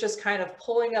birders just kind of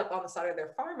pulling up on the side of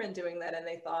their farm and doing that. And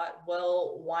they thought,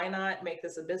 well, why not make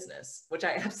this a business, which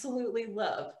I absolutely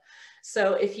love.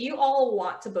 So if you all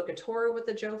want to book a tour with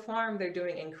the Joe Farm, they're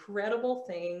doing incredible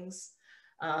things.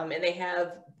 And they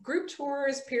have group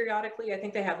tours periodically. I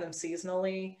think they have them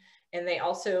seasonally. And they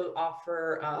also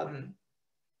offer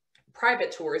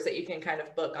private tours that you can kind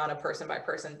of book on a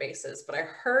person-by-person basis. But I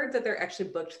heard that they're actually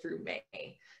booked through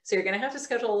May. So you're going to have to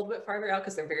schedule a little bit farther out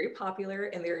because they're very popular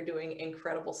and they're doing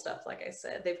incredible stuff. Like I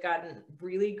said, they've gotten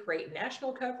really great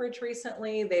national coverage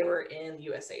recently. They were in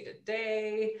USA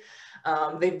Today.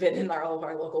 They've been in all of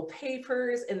our local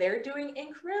papers and they're doing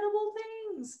incredible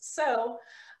things. So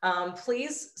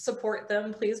please support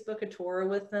them. Please book a tour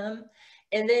with them.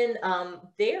 And then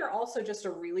they are also just a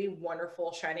really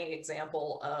wonderful shining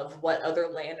example of what other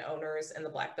landowners in the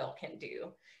Black Belt can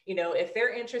do. You know, if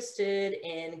they're interested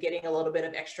in getting a little bit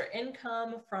of extra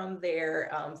income from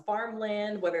their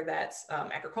farmland, whether that's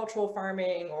agricultural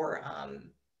farming or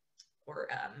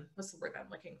what's the word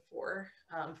I'm looking for?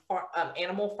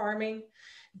 Animal farming,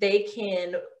 they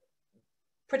can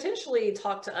potentially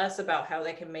talk to us about how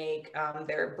they can make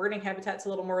their birding habitats a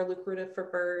little more lucrative for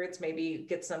birds, maybe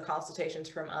get some consultations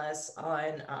from us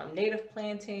on native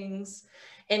plantings.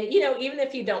 And, you know, even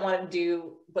if you don't want to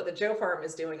do what the Joe Farm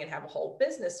is doing and have a whole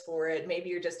business for it, maybe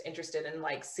you're just interested in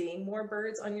like seeing more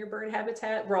birds on your bird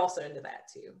habitat. We're also into that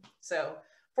too. So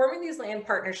forming these land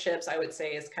partnerships, I would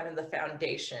say, is kind of the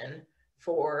foundation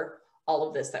for all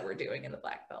of this that we're doing in the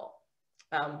Black Belt.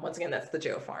 Once again, that's the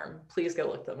Joe Farm. Please go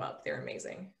look them up. They're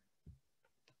amazing.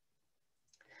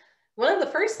 One of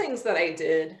the first things that I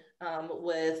did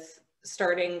with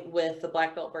starting with the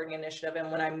Black Belt Birding Initiative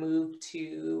and when I moved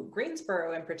to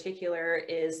Greensboro in particular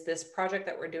is this project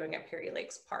that we're doing at Perry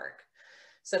Lakes Park.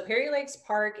 So Perry Lakes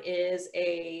Park is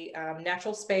a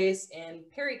natural space in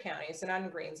Perry County, so not in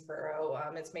Greensboro.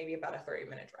 It's maybe about a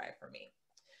 30-minute drive for me.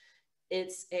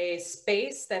 It's a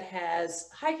space that has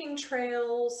hiking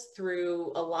trails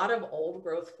through a lot of old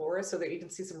growth forest so that you can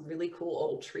see some really cool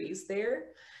old trees there.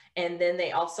 And then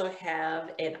they also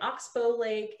have an oxbow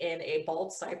lake and a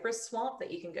bald cypress swamp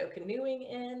that you can go canoeing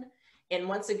in. And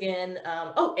once again,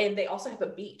 oh, and they also have a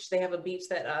beach. They have a beach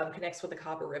that connects with the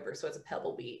Cahaba River, so it's a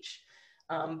pebble beach.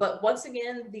 But once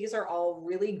again, these are all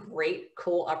really great,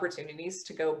 cool opportunities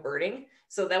to go birding.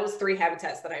 So that was 3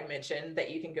 habitats that I mentioned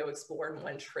that you can go explore in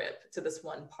one trip to this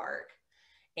one park.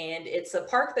 And it's a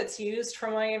park that's used,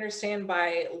 from what I understand,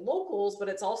 by locals, but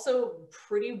it's also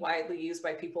pretty widely used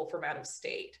by people from out of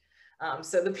state.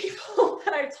 So the people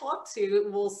that I've talked to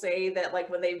will say that like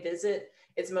when they visit,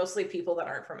 it's mostly people that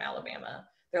aren't from Alabama.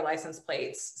 Their license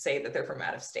plates say that they're from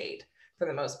out of state for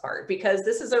the most part, because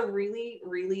this is a really,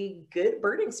 really good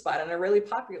birding spot and a really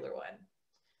popular one.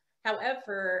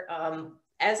 However,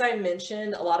 as I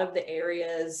mentioned, a lot of the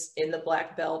areas in the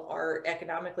Black Belt are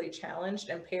economically challenged,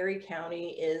 and Perry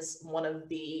County is one of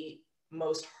the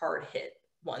most hard hit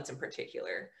ones in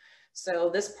particular. So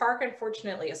this park,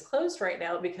 unfortunately, is closed right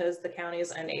now because the county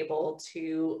is unable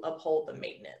to uphold the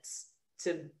maintenance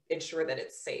to ensure that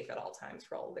it's safe at all times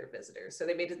for all of their visitors. So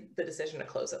they made the decision to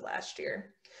close it last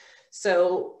year.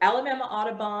 So Alabama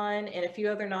Audubon and a few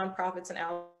other nonprofits in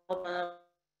Alabama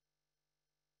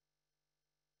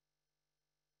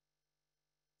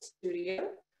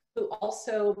studio, who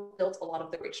also built a lot of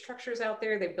the great structures out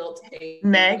there. They built a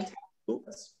Meg.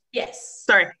 Yes.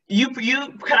 Sorry, you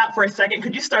cut out for a second.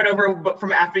 Could you start over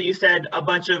from after you said a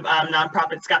bunch of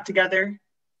nonprofits got together?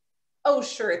 Oh,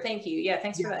 sure. Thank you. Yeah,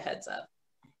 thanks for that heads up.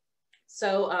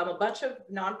 So a bunch of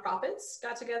nonprofits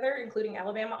got together, including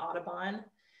Alabama Audubon.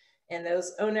 And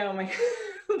those, oh no,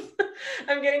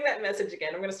 I'm getting that message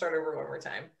again. I'm going to start over one more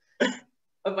time.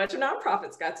 A bunch of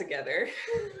nonprofits got together.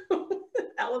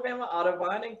 Alabama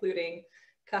Audubon, including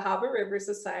Cahaba River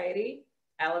Society,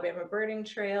 Alabama Birding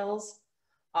Trails,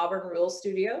 Auburn Rural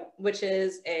Studio, which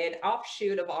is an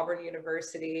offshoot of Auburn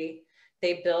University.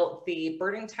 They built the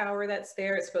birding tower that's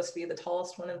there. It's supposed to be the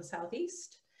tallest one in the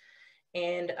Southeast.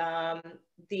 And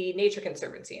the Nature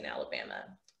Conservancy in Alabama.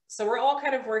 So we're all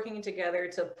kind of working together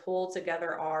to pull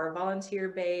together our volunteer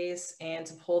base and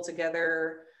to pull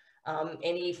together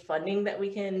any funding that we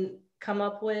can come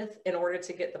up with in order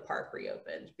to get the park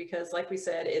reopened. Because like we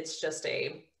said, it's just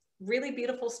a really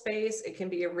beautiful space. It can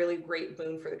be a really great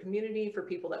boon for the community, for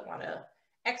people that want to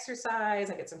exercise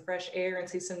and get some fresh air and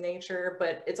see some nature,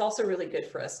 but it's also really good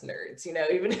for us nerds, you know,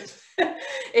 even if,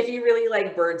 if you really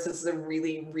like birds, this is a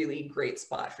really, really great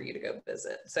spot for you to go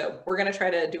visit. So we're going to try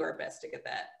to do our best to get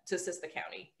that, to assist the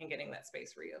county in getting that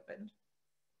space reopened.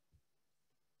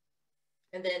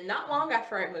 And then not long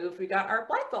after I moved, we got our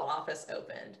Black Belt office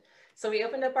opened. So we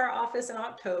opened up our office in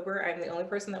October. I'm the only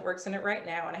person that works in it right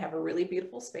now, and I have a really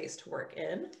beautiful space to work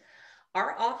in.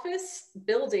 Our office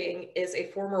building is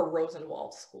a former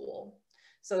Rosenwald school.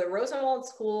 So the Rosenwald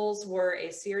schools were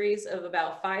a series of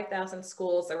about 5,000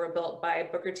 schools that were built by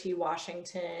Booker T.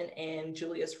 Washington and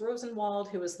Julius Rosenwald,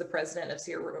 who was the president of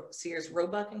Sears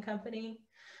Roebuck and Company.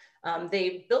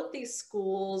 They built these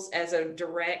schools as a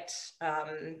direct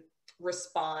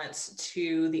response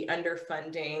to the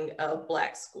underfunding of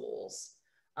Black schools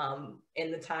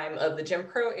in the time of the Jim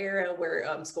Crow era,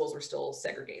 where schools were still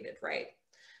segregated, right?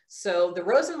 So the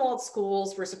Rosenwald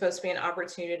schools were supposed to be an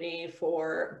opportunity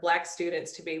for Black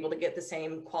students to be able to get the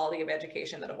same quality of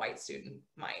education that a white student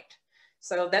might.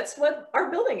 So that's what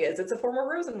our building is. It's a former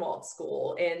Rosenwald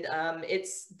school, and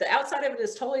the outside of it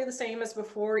is totally the same as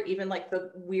before. Even like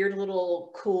the weird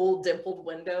little cool dimpled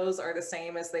windows are the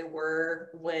same as they were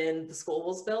when the school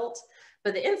was built,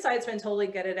 but the inside's been totally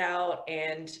gutted out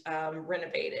and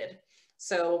renovated.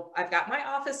 So I've got my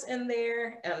office in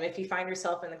there. If you find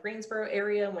yourself in the Greensboro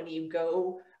area, when you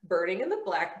go birding in the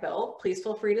Black Belt, please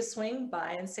feel free to swing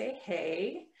by and say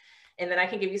hey. And then I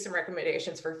can give you some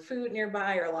recommendations for food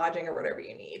nearby or lodging or whatever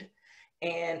you need,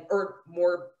 or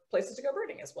more places to go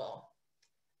birding as well.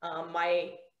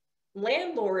 My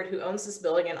landlord who owns this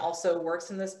building and also works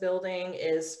in this building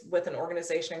is with an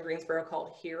organization in Greensboro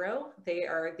called HERO. They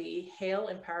are the Hale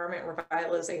Empowerment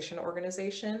Revitalization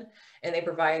Organization, and they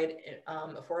provide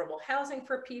affordable housing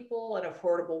for people and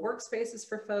affordable workspaces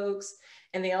for folks.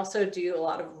 And they also do a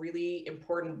lot of really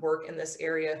important work in this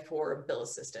area for bill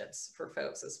assistance for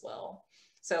folks as well.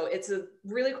 So it's a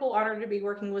really cool honor to be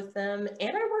working with them.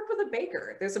 And I work with a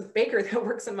baker. There's a baker that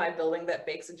works in my building that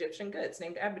bakes Egyptian goods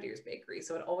named Abadir's Bakery.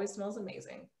 So it always smells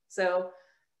amazing. So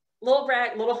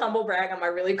little humble brag on my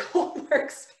really cool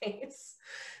workspace.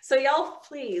 So y'all,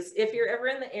 please, if you're ever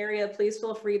in the area, please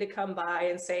feel free to come by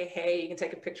and say, hey, you can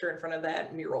take a picture in front of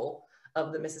that mural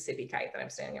of the Mississippi kite that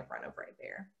I'm standing in front of right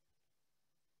there.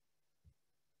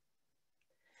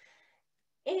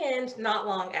 And not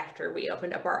long after we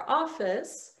opened up our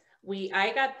office,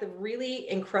 I got the really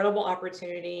incredible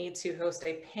opportunity to host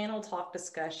a panel talk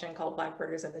discussion called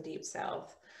Blackbirders in the Deep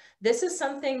South. This is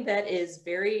something that is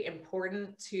very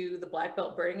important to the Black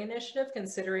Belt Birding Initiative,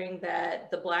 considering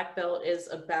that the Black Belt is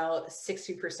about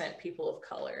 60% people of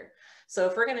color. So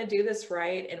if we're going to do this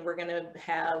right, and we're going to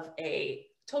have a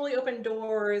totally open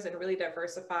doors and really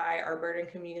diversify our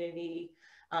birding community,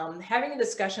 having a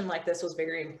discussion like this was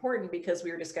very important because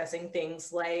we were discussing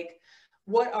things like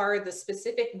what are the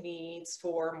specific needs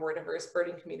for more diverse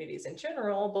birding communities in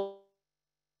general,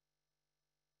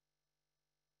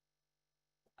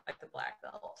 like the Black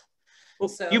Belt. Well,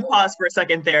 so you paused for a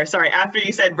second there. Sorry, after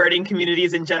you said birding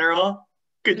communities in general,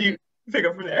 could you pick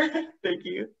up from there? Thank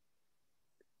you.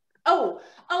 Oh,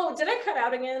 did I cut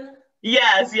out again?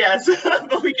 Yes,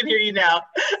 but we can hear you now.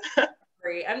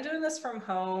 Sorry, I'm doing this from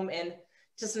home, and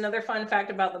just another fun fact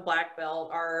about the Black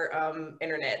Belt, our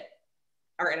internet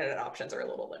options are a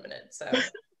little limited, so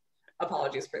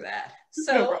apologies for that.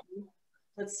 So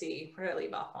let's see, where did I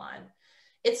leave off on?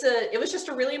 It was just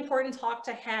a really important talk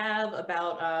to have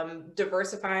about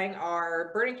diversifying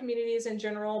our birding communities in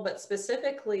general, but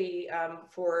specifically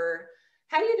for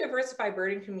how do you diversify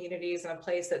birding communities in a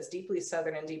place that's deeply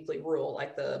southern and deeply rural,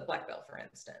 like the Black Belt, for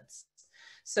instance.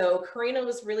 So Karina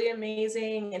was really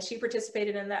amazing, and she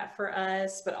participated in that for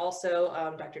us, but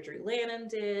also Dr. Drew Lanham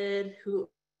did, who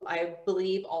I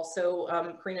believe also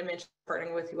Karina mentioned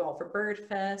partnering with you all for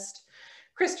BirdFest.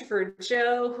 Christopher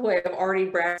Joe, who I have already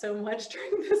bragged so much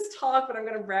during this talk, but I'm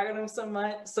going to brag on him some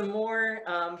more.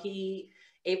 He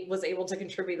was able to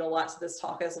contribute a lot to this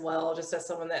talk as well, just as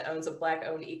someone that owns a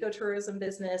Black-owned ecotourism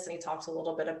business, and he talks a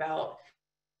little bit about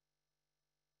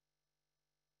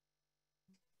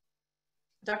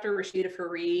Dr. Rashida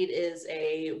Fareed is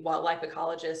a wildlife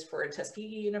ecologist for Tuskegee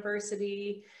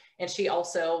University. And she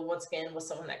also, once again, was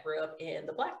someone that grew up in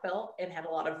the Black Belt and had a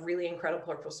lot of really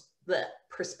incredible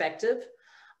perspective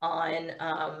on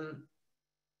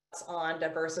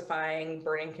diversifying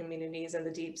birding communities in the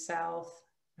Deep South.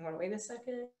 I'm going to wait a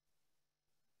second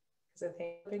because I'm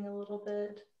thinking a little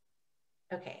bit.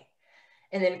 Okay.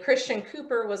 And then Christian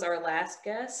Cooper was our last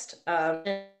guest.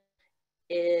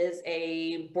 Is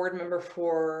a board member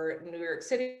for New York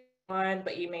City,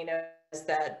 but you may know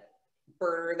that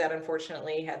birder that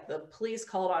unfortunately had the police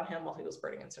called on him while he was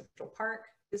birding in Central Park.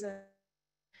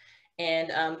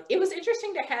 And it was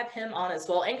interesting to have him on as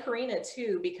well, and Karina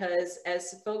too, because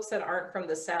as folks that aren't from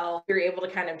the South, you're able to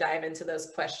kind of dive into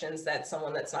those questions that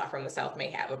someone that's not from the South may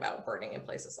have about birding in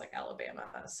places like Alabama.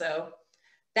 So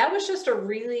that was just a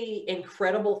really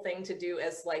incredible thing to do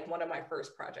as like one of my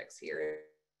first projects here.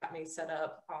 got me set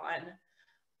up on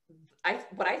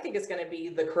what I think is going to be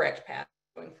the correct path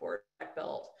going forward Black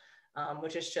Belt,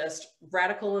 which is just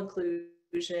radical inclusion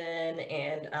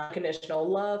and unconditional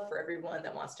love for everyone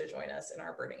that wants to join us in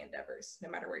our birding endeavors, no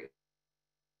matter where you are.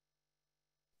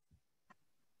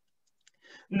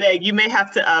 Meg, you may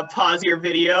have to pause your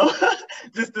video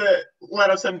just to let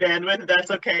up some bandwidth, if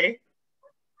that's okay.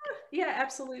 Yeah,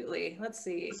 absolutely. Let's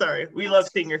see. Sorry, we love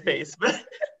seeing your face, but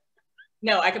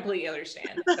no, I completely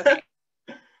understand. Okay.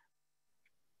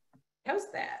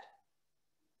 How's that?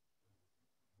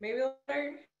 Maybe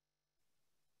better?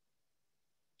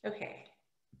 Okay.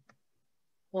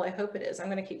 Well, I hope it is. I'm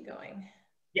going to keep going.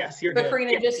 Yes, you're good. But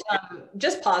Karina,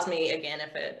 just pause me again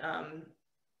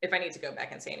if I need to go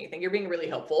back and say anything. You're being really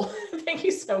helpful. Thank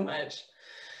you so much.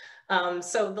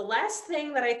 So the last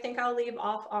thing that I think I'll leave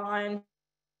off on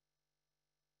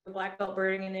the Black Belt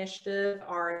Birding Initiative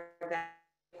are that,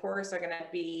 of course, are going to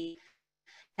be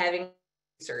having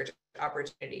research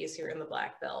opportunities here in the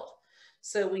Black Belt.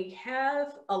 So we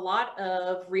have a lot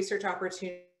of research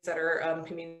opportunities that are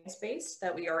community-based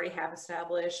that we already have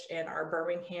established in our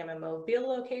Birmingham and Mobile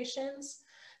locations.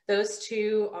 Those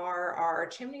two are our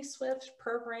chimney swift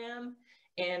program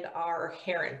and our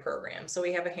heron program. So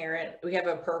we have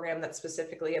a program that's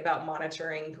specifically about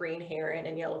monitoring green heron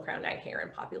and yellow-crowned night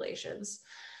heron populations.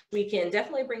 We can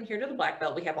definitely bring here to the Black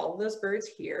Belt. We have all of those birds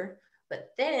here. But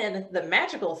then the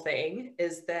magical thing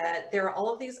is that there are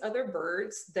all of these other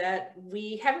birds that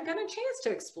we haven't gotten a chance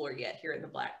to explore yet here in the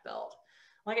Black Belt.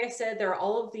 Like I said, there are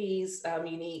all of these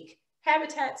unique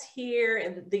habitats here,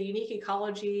 and the unique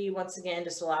ecology, once again,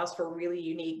 just allows for really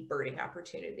unique birding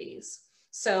opportunities.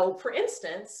 So for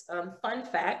instance, fun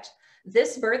fact,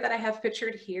 this bird that I have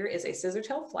pictured here is a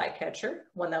scissor-tailed flycatcher,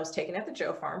 one that was taken at the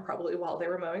Joe Farm, probably while they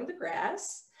were mowing the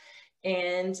grass.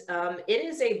 And it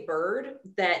is a bird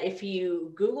that if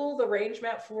you Google the range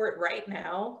map for it right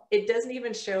now, it doesn't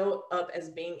even show up as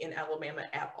being in Alabama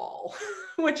at all,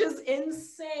 which is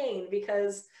insane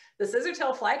because the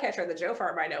scissor-tailed flycatcher at the Joe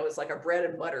Farm, I know, is like a bread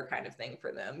and butter kind of thing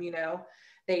for them. You know,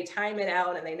 they time it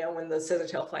out and they know when the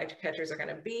scissor-tailed flycatchers are going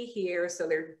to be here. So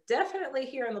they're definitely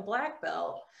here in the Black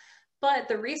Belt, but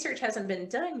the research hasn't been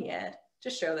done yet to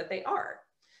show that they are.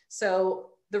 So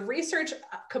the research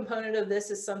component of this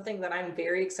is something that I'm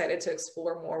very excited to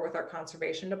explore more with our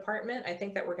conservation department. I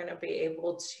think that we're going to be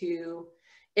able to,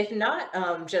 if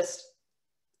not just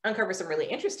uncover some really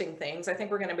interesting things, I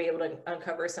think we're going to be able to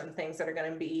uncover some things that are going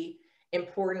to be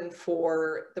important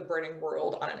for the birding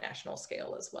world on a national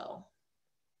scale as well.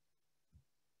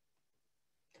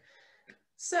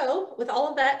 So with all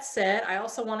of that said, I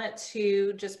also wanted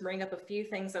to just bring up a few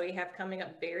things that we have coming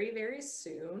up very, very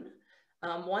soon.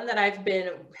 One that I've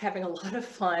been having a lot of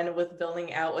fun with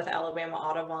building out with Alabama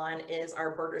Audubon is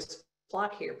our Birders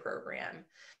Flock Here program.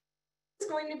 It's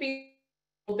going to be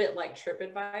a little bit like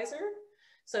TripAdvisor.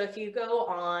 So if you go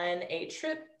on a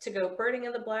trip to go birding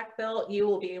in the Black Belt, you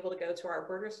will be able to go to our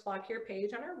Birders Flock Here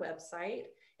page on our website.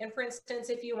 And for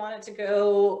instance, if you wanted to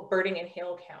go birding in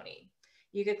Hale County,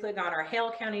 you could click on our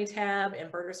Hale County tab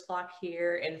and Birders Flock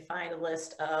Here and find a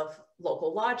list of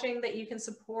local lodging that you can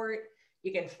support.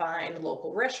 You can find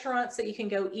local restaurants that you can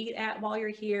go eat at while you're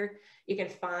here. You can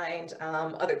find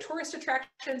other tourist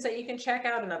attractions that you can check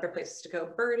out and other places to go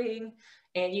birding.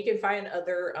 And you can find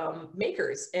other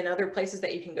makers and other places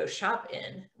that you can go shop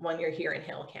in when you're here in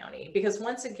Hale County. Because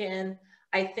once again,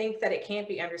 I think that it can't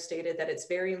be understated that it's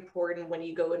very important when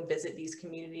you go and visit these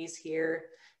communities here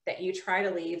that you try to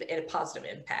leave a positive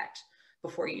impact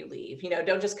before you leave. You know,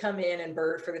 don't just come in and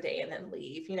bird for the day and then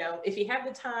leave. You know, if you have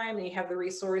the time and you have the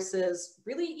resources,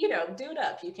 really, you know, do it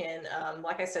up. You can,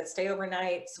 like I said, stay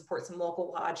overnight, support some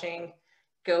local lodging,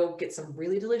 go get some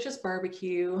really delicious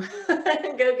barbecue,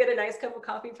 go get a nice cup of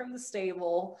coffee from the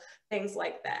stable, things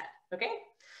like that. Okay.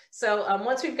 So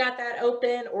once we've got that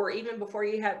open, or even before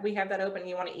we have that open,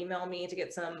 you want to email me to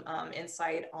get some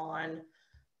insight on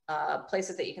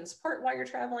places that you can support while you're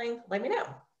traveling, let me know.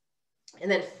 And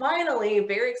then finally,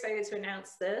 very excited to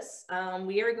announce this,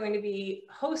 we are going to be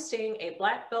hosting a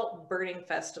Black Belt Birding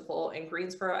Festival in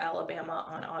Greensboro, Alabama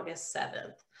on August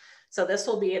 7th. So this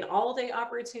will be an all-day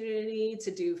opportunity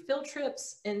to do field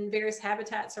trips in various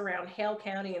habitats around Hale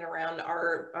County and around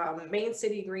our main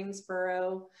city,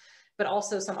 Greensboro, but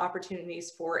also some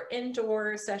opportunities for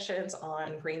indoor sessions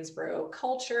on Greensboro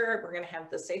culture. We're going to have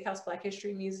the Safe House Black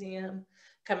History Museum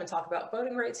come and talk about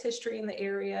voting rights history in the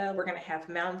area. We're going to have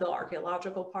Moundville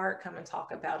Archaeological Park come and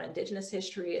talk about Indigenous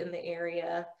history in the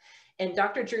area. And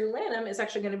Dr. Drew Lanham is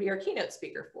actually going to be our keynote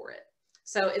speaker for it.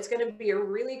 So it's going to be a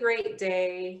really great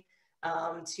day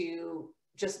to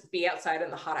just be outside in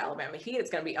the hot Alabama heat.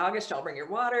 It's going to be August, y'all bring your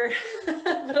water,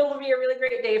 but it'll be a really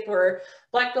great day for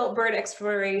black belt bird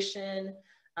exploration,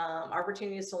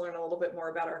 opportunities to learn a little bit more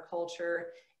about our culture,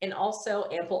 and also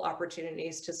ample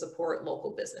opportunities to support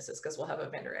local businesses because we'll have a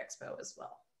vendor expo as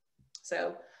well.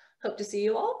 So hope to see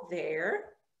you all there.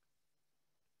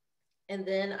 And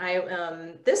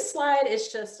then this slide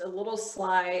is just a little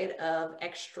slide of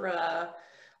extra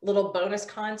little bonus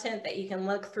content that you can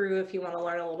look through if you want to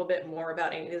learn a little bit more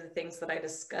about any of the things that I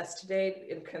discussed today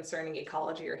in concerning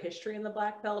ecology or history in the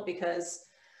Black Belt, because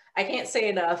I can't say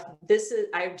enough.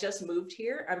 I've just moved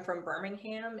here. I'm from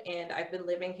Birmingham and I've been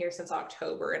living here since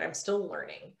October and I'm still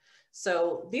learning.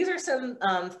 So these are some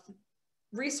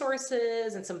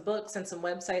resources and some books and some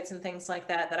websites and things like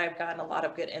that I've gotten a lot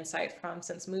of good insight from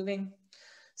since moving.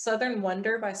 Southern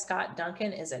Wonder by Scott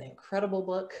Duncan is an incredible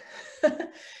book.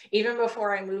 Even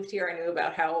before I moved here, I knew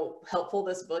about how helpful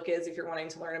this book is. If you're wanting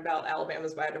to learn about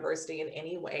Alabama's biodiversity in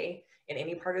any way, in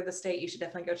any part of the state, you should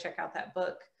definitely go check out that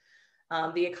book.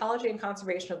 The Ecology and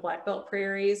Conservation of Black Belt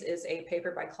Prairies is a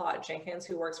paper by Claude Jenkins,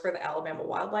 who works for the Alabama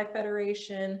Wildlife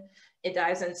Federation. It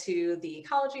dives into the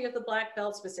ecology of the Black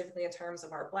Belt, specifically in terms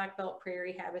of our Black Belt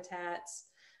prairie habitats.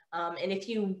 And if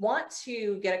you want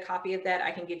to get a copy of that,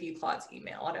 I can give you Claude's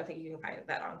email. I don't think you can find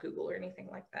that on Google or anything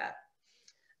like that.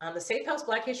 The Safe House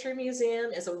Black History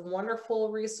Museum is a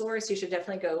wonderful resource. You should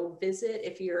definitely go visit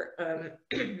if you're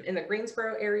in the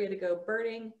Greensboro area to go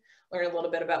birding, learn a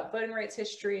little bit about voting rights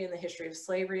history and the history of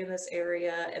slavery in this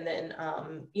area, and then,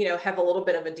 you know, have a little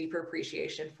bit of a deeper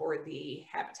appreciation for the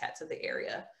habitats of the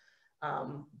area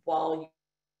while you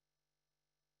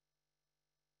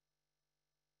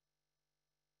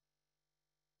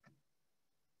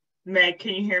Meg,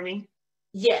 can you hear me?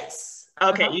 Yes.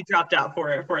 Okay, you dropped out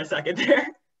for a second there.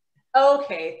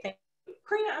 Okay, thank you.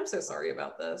 Karina, I'm so sorry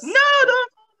about this. No,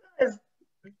 don't apologize.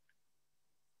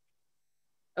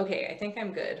 Okay, I think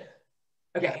I'm good.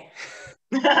 Okay.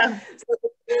 Yeah. So,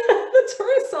 the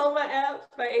Tourist Selma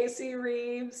app by AC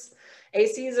Reeves.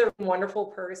 AC is a wonderful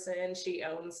person. She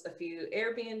owns a few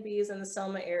Airbnbs in the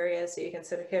Selma area, so you can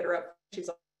hit her up. She's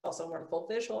also a wonderful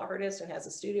visual artist and has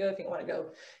a studio if you want to go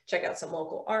check out some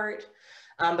local art.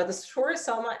 But the Tourist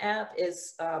Selma app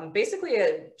is basically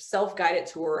a self-guided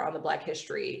tour on the Black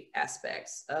history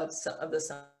aspects of the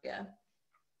Selma area.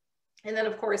 And then,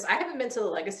 of course, I haven't been to the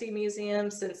Legacy Museum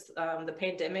since the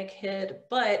pandemic hit,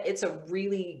 but it's a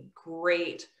really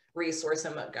great resource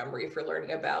in Montgomery for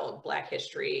learning about Black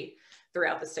history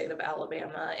throughout the state of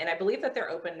Alabama. And I believe that they're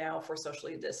open now for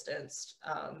socially distanced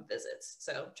visits.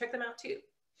 So check them out too.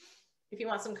 If you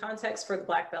want some context for the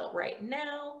Black Belt right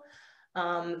now,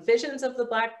 Visions of the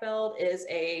Black Belt is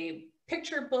a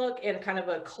picture book and kind of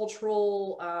a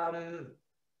cultural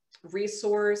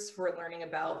resource for learning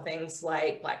about things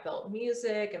like Black Belt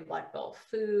music and Black Belt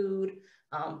food,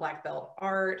 Black Belt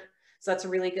art. So that's a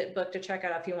really good book to check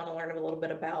out if you want to learn a little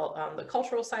bit about the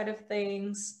cultural side of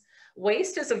things.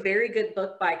 Waste is a very good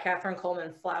book by Catherine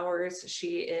Coleman Flowers.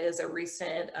 She is a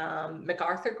recent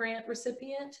MacArthur Grant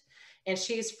recipient, and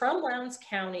she's from Lowndes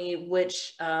County,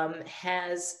 which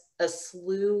has a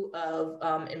slew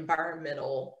of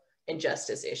environmental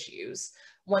injustice issues.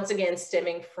 Once again,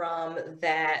 stemming from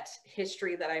that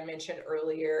history that I mentioned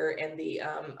earlier and the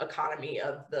economy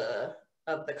of the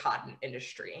cotton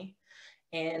industry.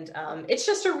 And it's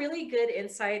just a really good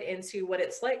insight into what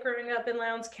it's like growing up in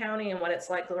Lowndes County and what it's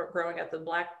like growing up the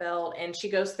Black Belt. And she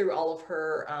goes through all of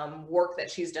her work that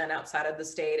she's done outside of the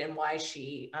state and why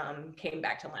she came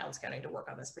back to Lowndes County to work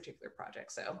on this particular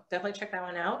project. So definitely check that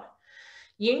one out.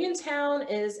 Uniontown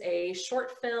is a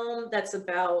short film that's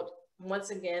about,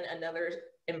 once again, another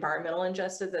environmental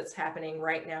injustice that's happening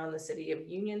right now in the city of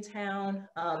Uniontown.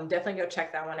 Definitely go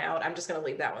check that one out. I'm just going to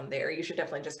leave that one there. You should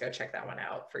definitely just go check that one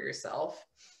out for yourself.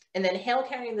 And then Hale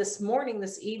County this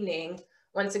evening,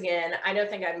 once again, I don't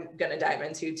think I'm going to dive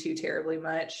into too terribly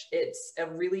much. It's a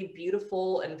really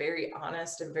beautiful and very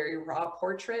honest and very raw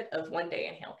portrait of one day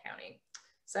in Hale County.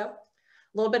 So a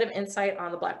little bit of insight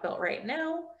on the Black Belt right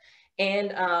now.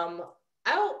 And I'll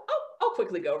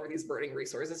quickly go over these birding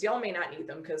resources. Y'all may not need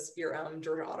them because you're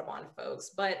Georgia Audubon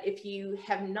folks, but if you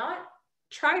have not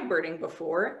tried birding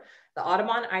before, the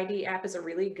Audubon ID app is a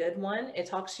really good one. It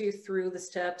talks you through the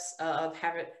steps of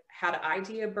how to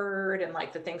ID a bird and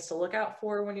like the things to look out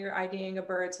for when you're IDing a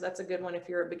bird. So that's a good one if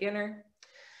you're a beginner.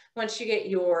 Once you get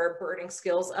your birding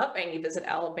skills up and you visit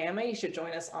Alabama, you should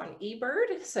join us on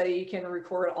eBird so you can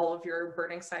record all of your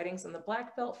birding sightings in the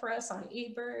Black Belt for us on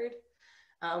eBird.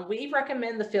 We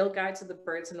recommend the Field Guide to the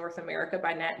Birds of North America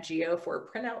by Nat Geo for a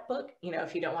printout book. You know,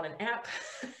 if you don't want an app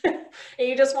and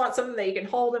you just want something that you can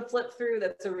hold and flip through,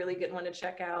 that's a really good one to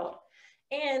check out.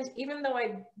 And even though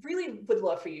I really would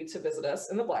love for you to visit us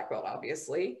in the Black Belt,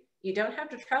 obviously, you don't have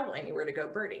to travel anywhere to go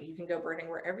birding. You can go birding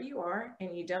wherever you are,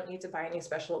 and you don't need to buy any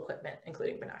special equipment,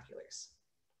 including binoculars.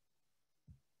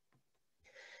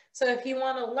 So if you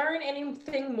want to learn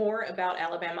anything more about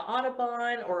Alabama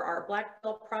Audubon or our Black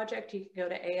Belt project, you can go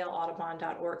to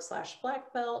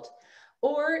alaudubon.org/blackbelt.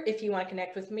 Or if you want to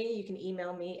connect with me, you can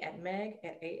email me at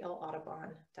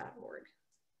meg@alaudubon.org.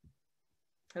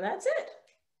 And that's it.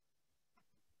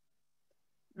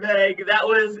 Meg, that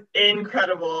was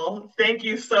incredible. Thank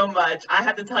you so much. I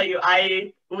have to tell you,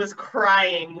 I was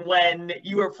crying when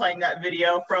you were playing that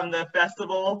video from the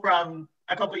festival from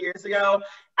a couple years ago.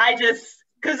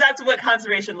 Because that's what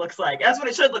conservation looks like. That's what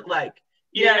it should look like.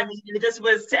 You know what I mean? It just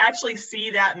was to actually see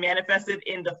that manifested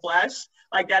in the flesh,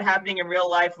 like that happening in real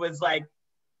life was like,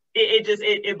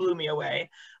 it blew me away.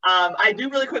 I do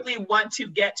really quickly want to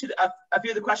get to a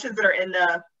few of the questions that are in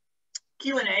the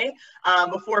Q&A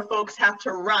before folks have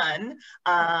to run.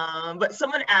 But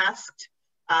someone asked,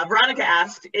 Veronica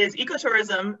asked, is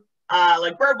ecotourism,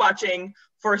 like bird watching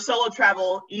for solo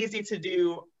travel, easy to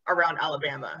do around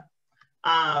Alabama?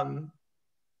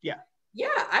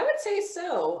 Yeah, I would say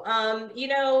so. You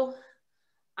know,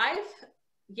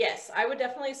 yes, I would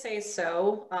definitely say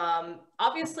so.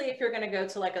 Obviously, if you're going to go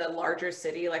to like a larger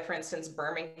city, like for instance,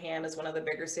 Birmingham is one of the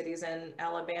bigger cities in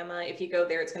Alabama. If you go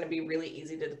there, it's going to be really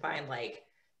easy to find like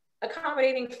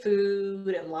accommodating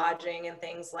food and lodging and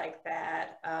things like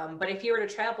that. But if you were to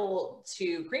travel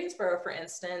to Greensboro, for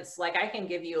instance, like I can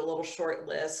give you a little short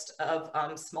list of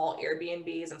small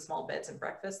Airbnbs and small beds and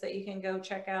breakfasts that you can go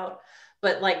check out.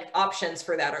 But like options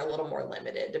for that are a little more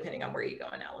limited depending on where you go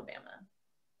in Alabama.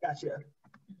 Gotcha.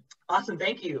 Awesome,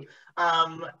 thank you.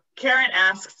 Karen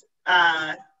asks,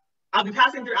 I'll be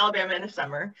passing through Alabama in the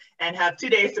summer and have 2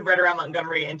 days to bird around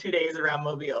Montgomery and 2 days around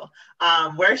Mobile.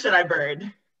 Where should I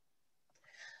bird?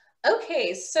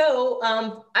 Okay, so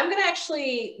I'm gonna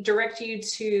actually direct you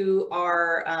to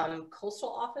our coastal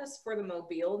office for the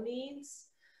Mobile needs.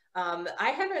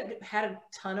 I haven't had a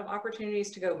ton of opportunities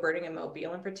to go birding in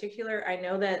Mobile in particular. I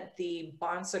know that the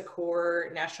Bon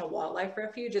Secours National Wildlife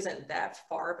Refuge isn't that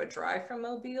far of a drive from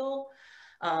Mobile.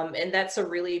 And that's a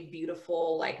really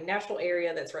beautiful like natural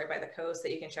area that's right by the coast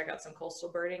that you can check out some coastal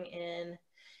birding in.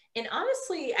 And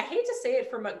honestly, I hate to say it,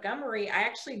 for Montgomery, I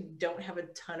actually don't have a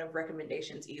ton of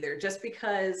recommendations either, just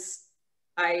because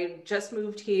I just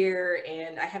moved here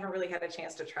and I haven't really had a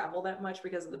chance to travel that much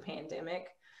because of the pandemic.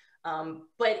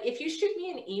 But if you shoot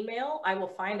me an email, I will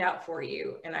find out for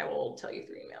you and I will tell you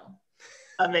through email.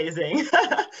 Amazing.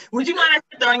 Would you mind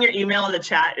throwing your email in the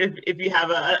chat if you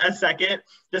have a second,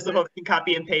 just so folks can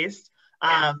copy and paste?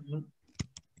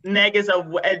 Meg is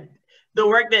the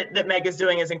work that Meg is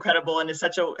doing is incredible and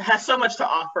has so much to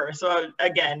offer. So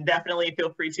again, definitely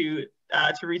feel free to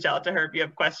reach out to her if you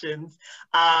have questions.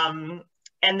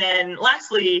 And then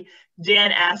lastly,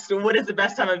 Jan asked, what is the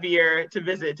best time of year to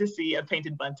visit to see a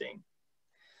painted bunting?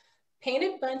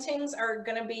 Painted buntings are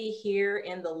going to be here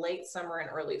in the late summer and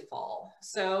early fall.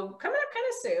 So coming up kind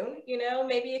of soon, you know,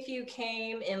 maybe if you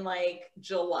came in like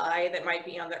July, that might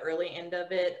be on the early end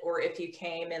of it. Or if you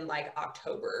came in like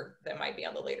October, that might be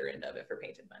on the later end of it for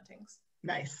painted buntings.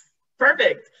 Nice.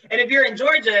 Perfect. And if you're in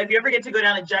Georgia, if you ever get to go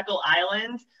down to Jekyll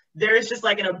Island, there's just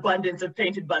like an abundance of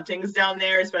painted buntings down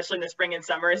there, especially in the spring and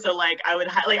summer. So like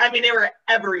I mean, they were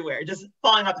everywhere, just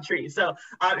falling off the trees. So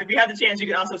if you have the chance, you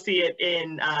can also see it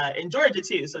in Georgia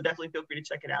too. So definitely feel free to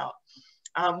check it out.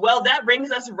 Well, that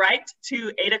brings us right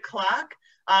to 8 o'clock.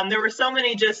 There were so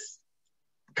many just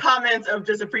comments of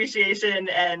just appreciation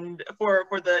and for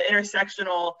the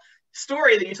intersectional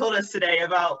story that you told us today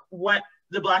about what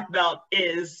the Black Belt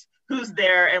is, who's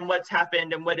there, and what's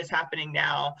happened and what is happening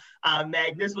now.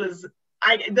 Meg, this was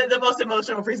the most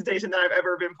emotional presentation that I've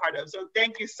ever been part of. So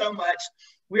thank you so much.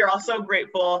 We are all so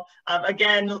grateful.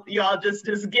 Again, y'all just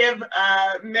give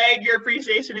Meg your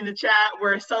appreciation in the chat.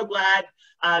 We're so glad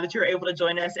that you were able to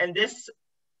join us. And this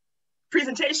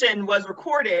presentation was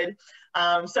recorded.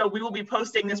 So we will be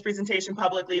posting this presentation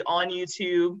publicly on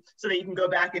YouTube so that you can go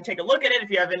back and take a look at it. If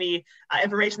you have any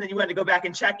information that you want to go back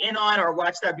and check in on or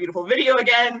watch that beautiful video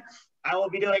again, I will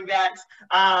be doing that.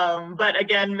 But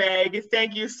again, Meg,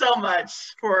 thank you so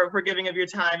much for giving of your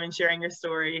time and sharing your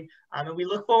story. And we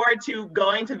look forward to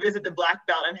going to visit the Black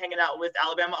Belt and hanging out with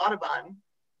Alabama Audubon.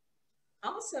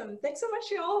 Awesome. Thanks so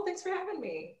much, y'all. Thanks for having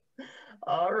me.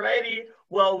 All righty.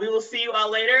 Well, we will see you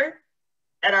all later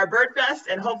at our Bird Fest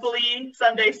and hopefully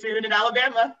someday soon in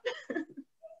Alabama.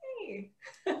 Hey.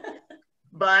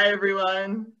 Bye,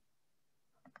 everyone.